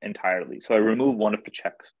row entirely. So I remove one of the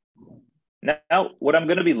checks. Now what I'm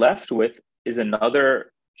going to be left with is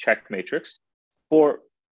another check matrix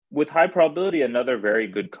with high probability, another very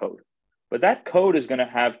good code. But that code is going to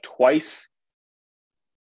have twice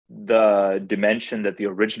the dimension that the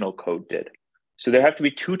original code did. So there have to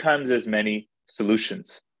be 2 times as many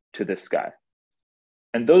solutions to this guy.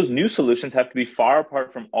 And those new solutions have to be far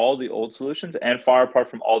apart from all the old solutions and far apart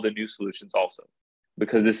from all the new solutions also,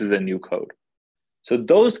 because this is a new code. So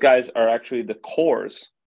those guys are actually the cores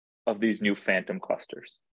of these new phantom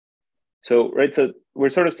clusters. So we're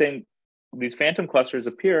sort of saying these phantom clusters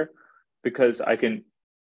appear because I can,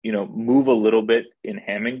 move a little bit in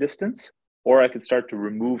Hamming distance, or I could start to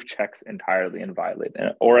remove checks entirely and violate,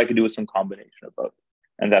 or I could do some combination of both.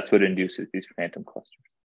 And that's what induces these phantom clusters.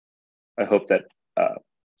 I hope that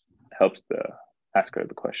helps the asker of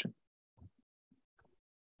the question.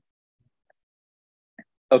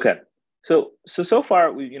 Okay, so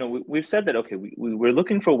far we've said that we're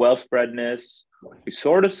looking for well spreadness. We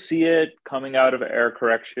sort of see it coming out of error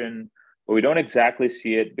correction, but we don't exactly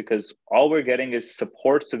see it because all we're getting is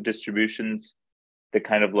supports of distributions that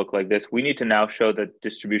kind of look like this. We need to now show that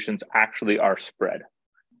distributions actually are spread.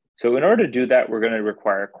 So in order to do that, we're going to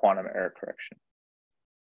require quantum error correction.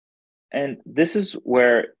 And this is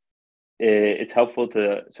where it's helpful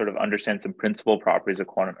to sort of understand some principal properties of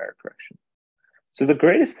quantum error correction. So the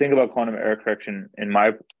greatest thing about quantum error correction,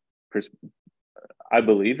 I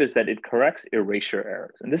believe, is that it corrects erasure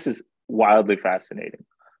errors. And this is wildly fascinating.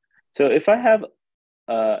 So if I have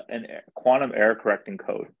an quantum error correcting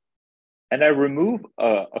code, and I remove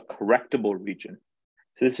a correctable region,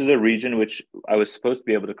 so this is a region which I was supposed to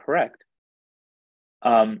be able to correct,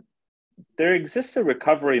 there exists a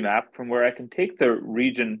recovery map from where I can take the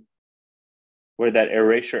region where that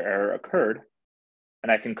erasure error occurred,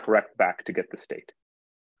 and I can correct back to get the state.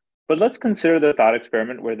 But let's consider the thought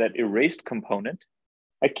experiment where that erased component,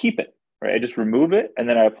 I keep it, right? I just remove it, and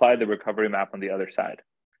then I apply the recovery map on the other side.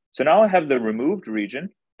 So now I have the removed region,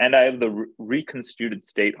 and I have the reconstituted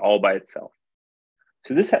state all by itself.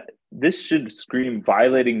 So this should scream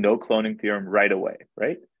violating no cloning theorem right away,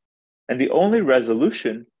 right? And the only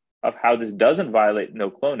resolution of how this doesn't violate no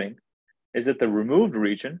cloning is that the removed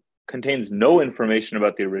region contains no information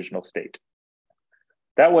about the original state.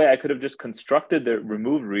 That way I could have just constructed the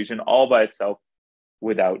removed region all by itself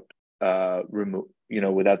without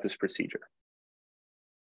without this procedure.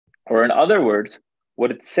 Or in other words,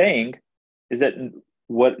 what it's saying is that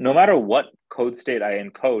no matter what code state I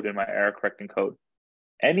encode in my error correcting code,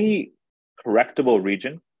 any correctable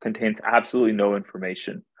region contains absolutely no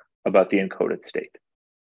information about the encoded state.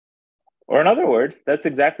 Or in other words, that's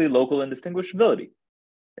exactly local indistinguishability.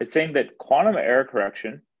 It's saying that quantum error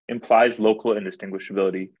correction implies local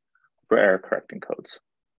indistinguishability for error correcting codes.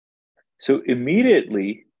 So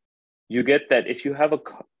immediately you get that if you have a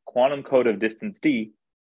quantum code of distance d,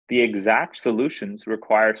 the exact solutions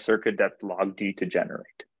require circuit depth log d to generate.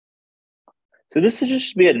 So this is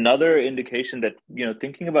just be another indication that,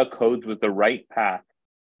 thinking about codes with the right path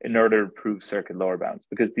in order to prove circuit lower bounds,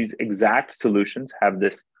 because these exact solutions have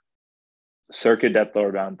this circuit depth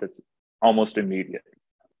lower bound that's almost immediate,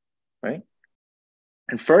 right?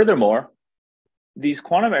 And furthermore, these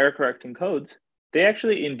quantum error correcting codes, they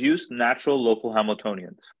actually induce natural local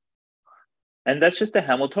Hamiltonians. And that's just a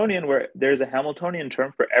Hamiltonian where there's a Hamiltonian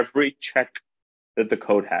term for every check that the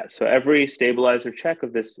code has. So every stabilizer check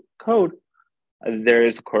of this code, there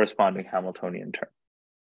is a corresponding Hamiltonian term.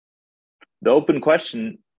 The open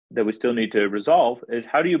question that we still need to resolve is,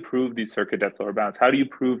 how do you prove these circuit depth lower bounds? How do you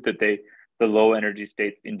prove that the low energy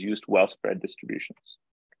states induced well-spread distributions?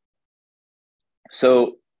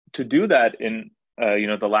 So to do that in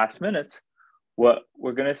the last minutes, what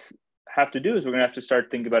we're going to have to do is we're going to have to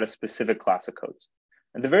start thinking about a specific class of codes.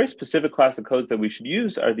 And the very specific class of codes that we should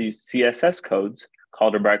use are these CSS codes,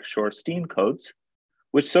 Calderbrach-Shorstein codes,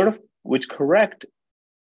 which correct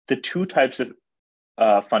the two types of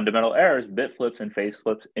fundamental errors, bit flips and phase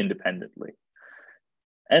flips, independently.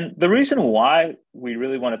 And the reason why we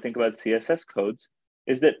really want to think about CSS codes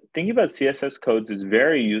is that thinking about CSS codes is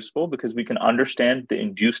very useful because we can understand the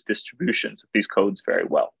induced distributions of these codes very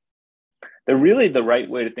well. The right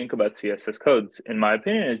way to think about CSS codes, in my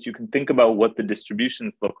opinion, is you can think about what the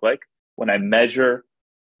distributions look like when I measure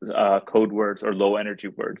code words or low energy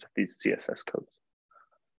words of these CSS codes.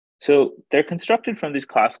 So they're constructed from these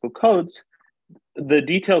classical codes. The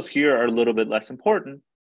details here are a little bit less important,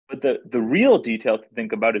 but the real detail to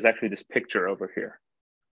think about is actually this picture over here.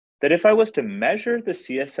 That if I was to measure the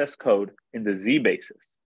CSS code in the Z basis,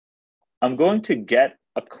 I'm going to get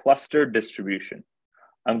a clustered distribution.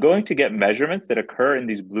 I'm going to get measurements that occur in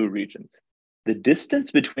these blue regions. The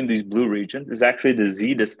distance between these blue regions is actually the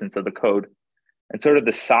Z distance of the code. And sort of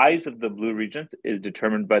the size of the blue regions is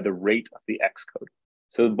determined by the rate of the X code.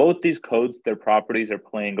 So both these codes, their properties are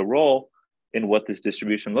playing a role in what this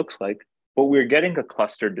distribution looks like, but we're getting a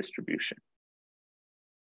clustered distribution.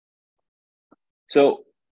 So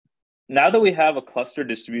now that we have a clustered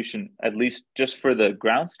distribution, at least just for the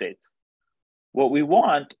ground states, what we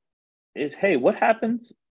want is, hey, what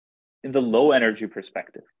happens in the low energy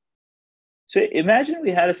perspective? So imagine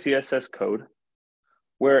we had a CSS code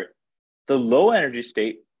where the low energy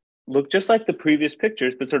state looked just like the previous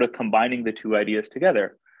pictures, but sort of combining the two ideas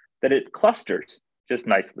together, that it clusters just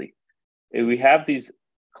nicely. We have these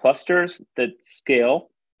clusters that scale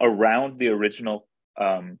around the original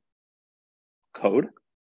code,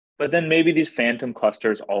 but then maybe these phantom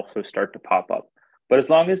clusters also start to pop up. But as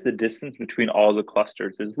long as the distance between all the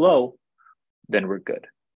clusters is low, then we're good.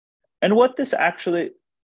 And what this actually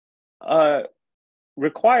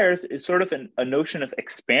requires is sort of a notion of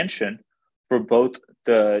expansion for both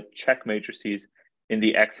the check matrices in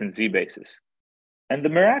the X and Z basis. And the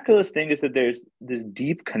miraculous thing is that there's this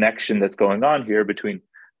deep connection that's going on here between,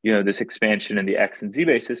 this expansion in the X and Z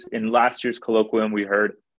basis. In last year's colloquium, we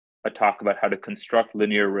heard a talk about how to construct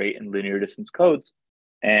linear rate and linear distance codes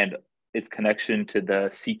and its connection to the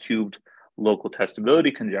C-cubed local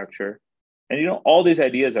testability conjecture. And, all these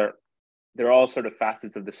ideas they're all sort of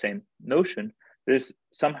facets of the same notion. There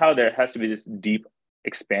has to be this deep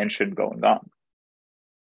expansion going on.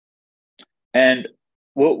 And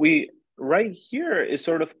what we write here is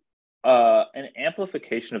sort of an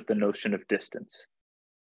amplification of the notion of distance.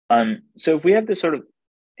 So if we have this sort of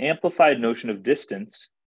amplified notion of distance,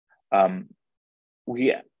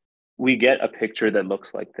 we get a picture that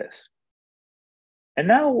looks like this. And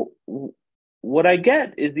now what I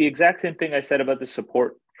get is the exact same thing I said about the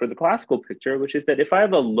support for the classical picture, which is that if I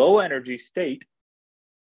have a low energy state,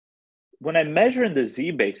 when I measure in the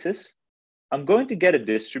Z basis, I'm going to get a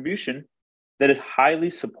distribution that is highly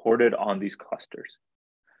supported on these clusters.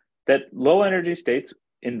 That low energy states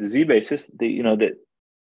in the Z basis,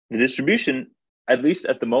 the distribution, at least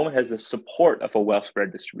at the moment, has the support of a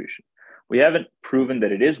well-spread distribution. We haven't proven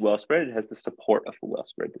that it is well-spread. It has the support of a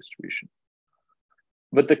well-spread distribution.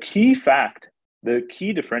 But the key fact, the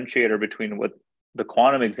key differentiator between what the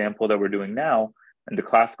quantum example that we're doing now and the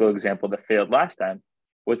classical example that failed last time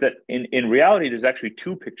was that in reality, there's actually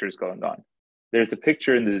two pictures going on. There's the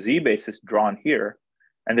picture in the Z basis drawn here,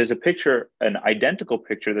 and there's a picture, an identical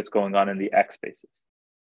picture that's going on in the X basis.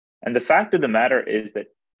 And the fact of the matter is that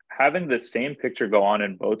having the same picture go on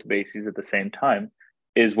in both bases at the same time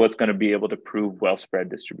is what's going to be able to prove well-spread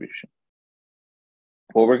distribution.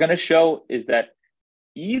 What we're going to show is that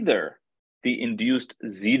either the induced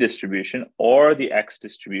Z distribution or the X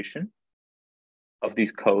distribution of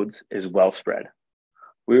these codes is well-spread.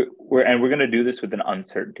 We're going to do this with an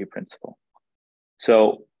uncertainty principle.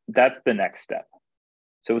 So that's the next step.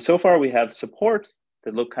 So far we have supports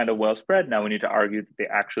that look kind of well-spread. Now we need to argue that they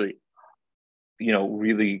actually,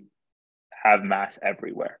 really have mass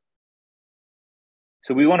everywhere.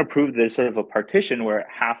 So we want to prove there's sort of a partition where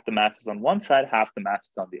half the mass is on one side, half the mass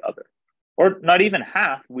is on the other. Or not even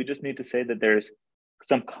half, we just need to say that there's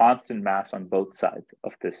some constant mass on both sides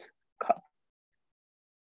of this cup.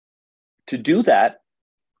 To do that,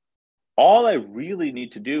 all I really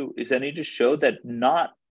need to do is I need to show that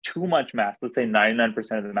not too much mass, let's say 99%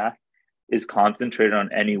 of the mass, is concentrated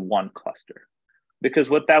on any one cluster. Because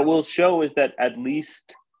what that will show is that at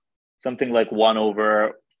least something like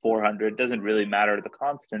 1/400, doesn't really matter to the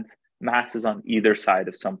constants, mass is on either side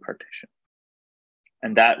of some partition.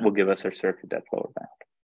 And that will give us our circuit depth lower bound.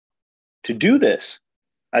 To do this,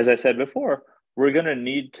 as I said before, we're going to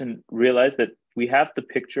need to realize that we have the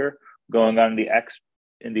picture going on in the X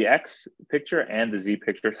picture and the Z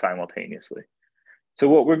picture simultaneously. So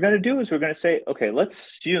what we're going to do is we're going to say, okay, let's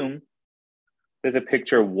assume that the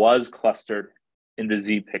picture was clustered in the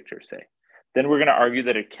Z picture, say. Then we're going to argue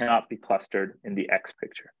that it cannot be clustered in the X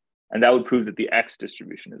picture. And that would prove that the X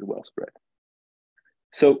distribution is well spread.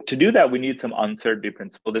 So to do that, we need some uncertainty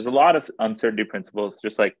principle. There's a lot of uncertainty principles,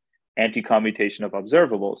 just like anti-commutation of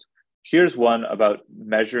observables. Here's one about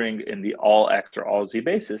measuring in the all X or all Z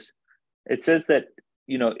basis. It says that,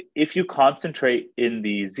 if you concentrate in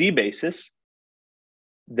the Z basis,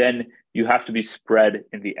 then you have to be spread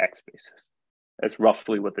in the X basis. That's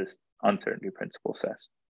roughly what this uncertainty principle says.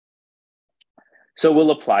 So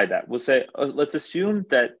we'll apply that. We'll say, let's assume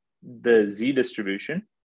that the Z distribution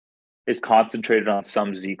is concentrated on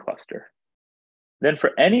some Z cluster. Then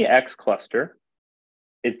for any X cluster,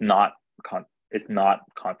 it's not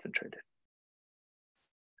concentrated.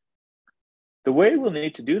 The way we'll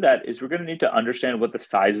need to do that is we're going to need to understand what the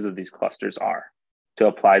sizes of these clusters are to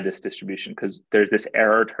apply this distribution, because there's this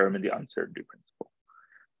error term in the uncertainty principle.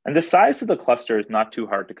 And the size of the cluster is not too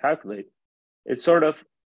hard to calculate. It's sort of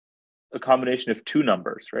a combination of two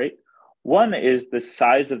numbers, right? One is the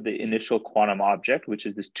size of the initial quantum object, which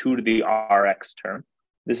is this 2 to the Rx term.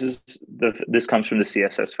 This comes from the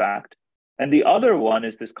CSS fact. And the other one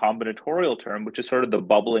is this combinatorial term, which is sort of the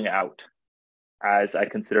bubbling out as I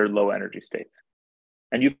consider low energy states.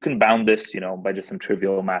 And you can bound this, by just some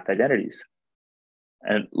trivial math identities.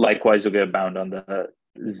 And likewise, you'll get a bound on the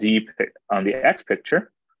on the X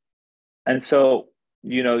picture. And so,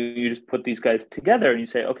 you just put these guys together and you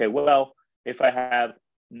say, okay, well, if I have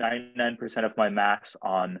 99% of my mass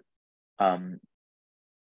on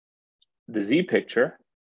the Z picture,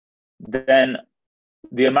 then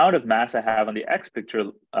the amount of mass I have on the X picture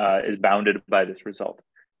is bounded by this result.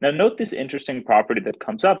 Now, note this interesting property that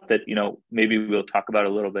comes up that, maybe we'll talk about a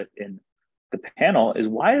little bit in the panel is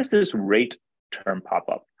why does this rate term pop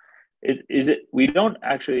up? We don't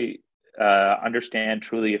actually understand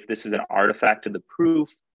truly if this is an artifact of the proof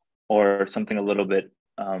or something a little bit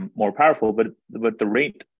more powerful, but the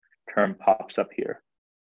rate term pops up here.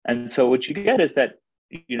 And so what you get is that,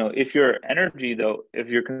 if your energy, though, if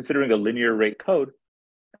you're considering a linear rate code,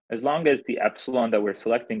 as long as the epsilon that we're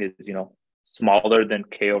selecting is, smaller than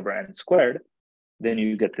k/n², then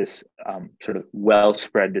you get this sort of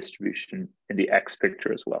well-spread distribution in the X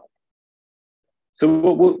picture as well. So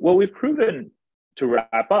what we've proven to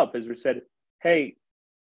wrap up is we said, hey,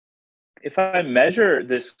 if I measure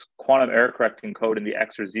this quantum error correcting code in the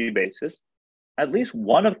X or Z basis, at least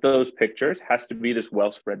one of those pictures has to be this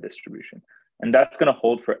well-spread distribution. And that's going to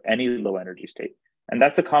hold for any low energy state. And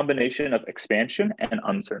that's a combination of expansion and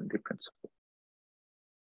uncertainty principle.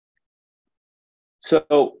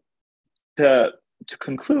 So to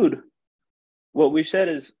conclude, what we said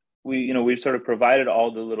is we've sort of provided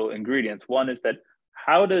all the little ingredients. One is that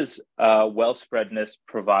how does well-spreadness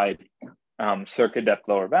provide circuit depth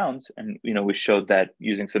lower bounds? And we showed that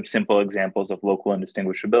using some simple examples of local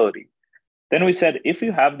indistinguishability. Then we said, if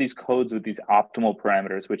you have these codes with these optimal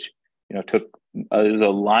parameters, which took there's a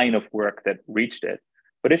line of work that reached it,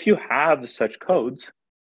 but if you have such codes,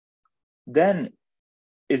 then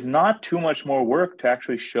it's not too much more work to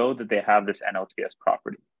actually show that they have this NLTS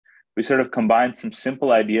property. We sort of combined some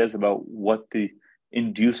simple ideas about what the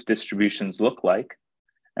induced distributions look like,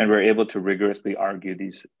 and we're able to rigorously argue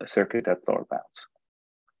these circuit depth lower bounds.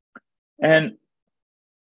 And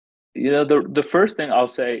the first thing I'll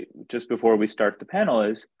say just before we start the panel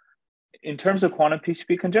is, in terms of quantum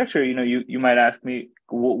PCP conjecture, you might ask me,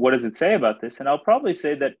 what does it say about this? And I'll probably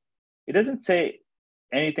say that it doesn't say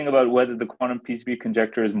anything about whether the quantum PCP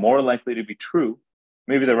conjecture is more likely to be true.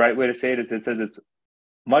 Maybe the right way to say it is, it says it's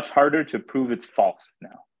much harder to prove it's false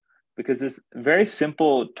now, because this very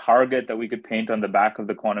simple target that we could paint on the back of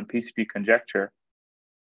the quantum PCP conjecture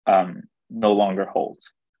no longer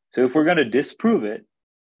holds. So if we're going to disprove it,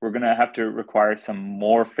 we're going to have to require some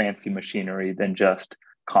more fancy machinery than just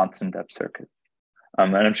constant depth circuits.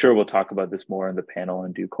 And I'm sure we'll talk about this more in the panel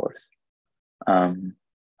in due course.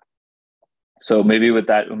 So maybe with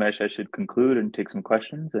that, Umesh, I should conclude and take some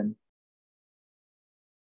questions.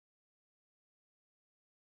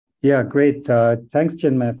 Yeah, great. Thanks,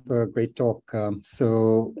 Chinmay, for a great talk. Let's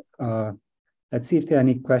see if there are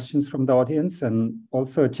any questions from the audience. And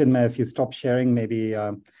also, Chinmay, if you stop sharing, maybe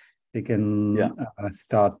they can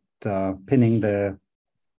start pinning the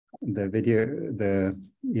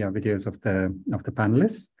videos of the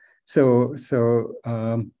panelists. So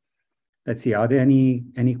let's see. Are there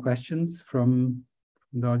any questions from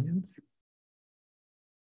the audience?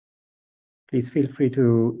 Please feel free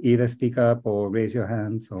to either speak up or raise your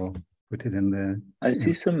hands or put it in the... I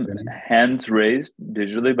see some hands raised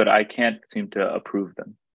digitally, but I can't seem to approve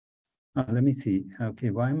them. Let me see. Okay,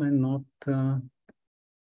 why am I not...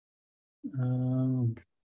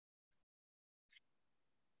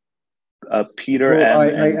 Peter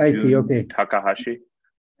and I see. Okay. Takahashi.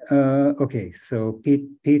 Okay, so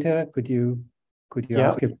Peter, could you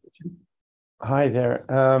ask a question? Hi there.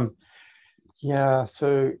 Yeah,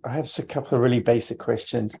 so I have a couple of really basic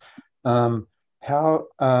questions. How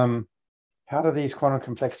do these quantum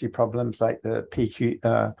complexity problems, like the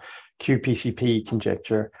QPCP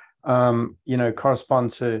conjecture,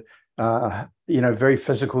 correspond to very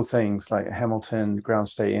physical things like Hamilton ground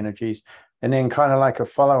state energies? And then kind of like a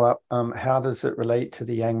follow-up, how does it relate to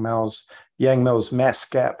the Yang-Mills mass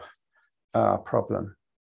gap problem,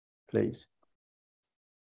 please?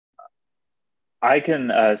 I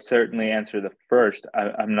can certainly answer the first.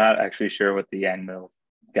 I'm not actually sure what the Yang-Mills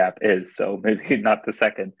gap is, so maybe not the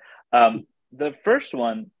second. The first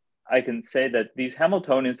one, I can say that these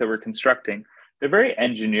Hamiltonians that we're constructing, they're very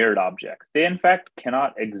engineered objects. They, in fact,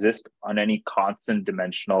 cannot exist on any constant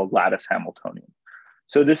dimensional lattice Hamiltonian.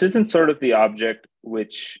 So this isn't sort of the object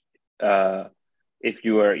which, if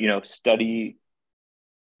you are, study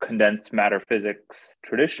condensed matter physics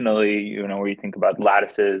traditionally, where you think about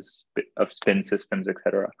lattices of spin systems,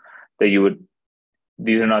 etc.,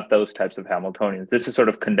 these are not those types of Hamiltonians. This is sort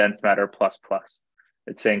of condensed matter plus plus.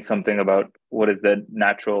 It's saying something about what is the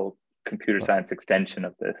natural computer science extension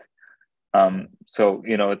of this. So,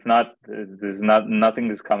 it's not,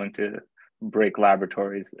 nothing is coming to break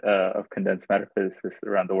laboratories of condensed matter physicists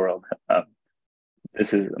around the world.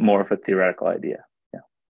 This is more of a theoretical idea.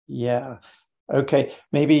 Yeah. Okay.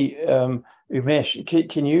 Maybe Umesh,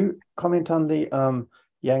 can you comment on the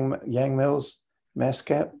Yang-Mills mass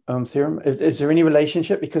gap theorem? Is there any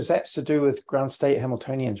relationship? Because that's to do with ground state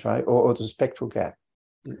Hamiltonians, right? Or the spectral gap?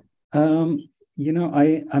 I'm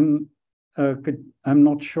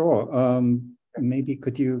not sure. Maybe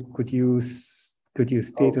could you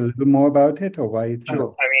state a little more about it, or why?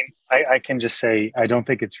 Sure. I mean, I can just say I don't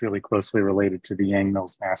think it's really closely related to the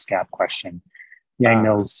Yang-Mills mass gap question.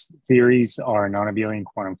 Yang-Mills theories are non-abelian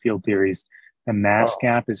quantum field theories. The mass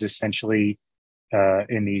gap is essentially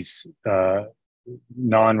in these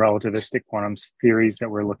non-relativistic quantum theories that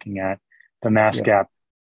we're looking at. The mass gap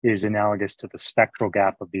is analogous to the spectral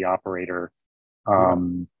gap of the operator.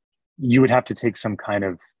 You would have to take some kind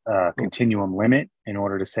of continuum limit in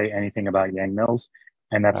order to say anything about Yang-Mills,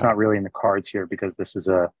 and that's not really in the cards here because this is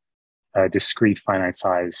a discrete finite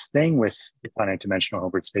size thing with finite dimensional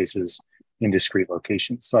Hilbert spaces in discrete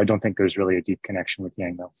locations. So I don't think there's really a deep connection with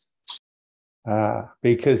Yang-Mills.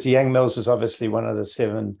 Because the Yang-Mills is obviously one of the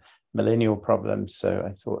 7 millennial problems. So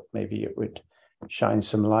I thought maybe it would shine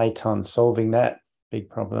some light on solving that big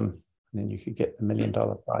problem, and then you could get the $1 million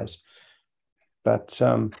prize. But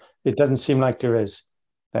it doesn't seem like there is.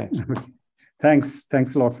 Thanks.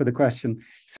 Thanks a lot for the question.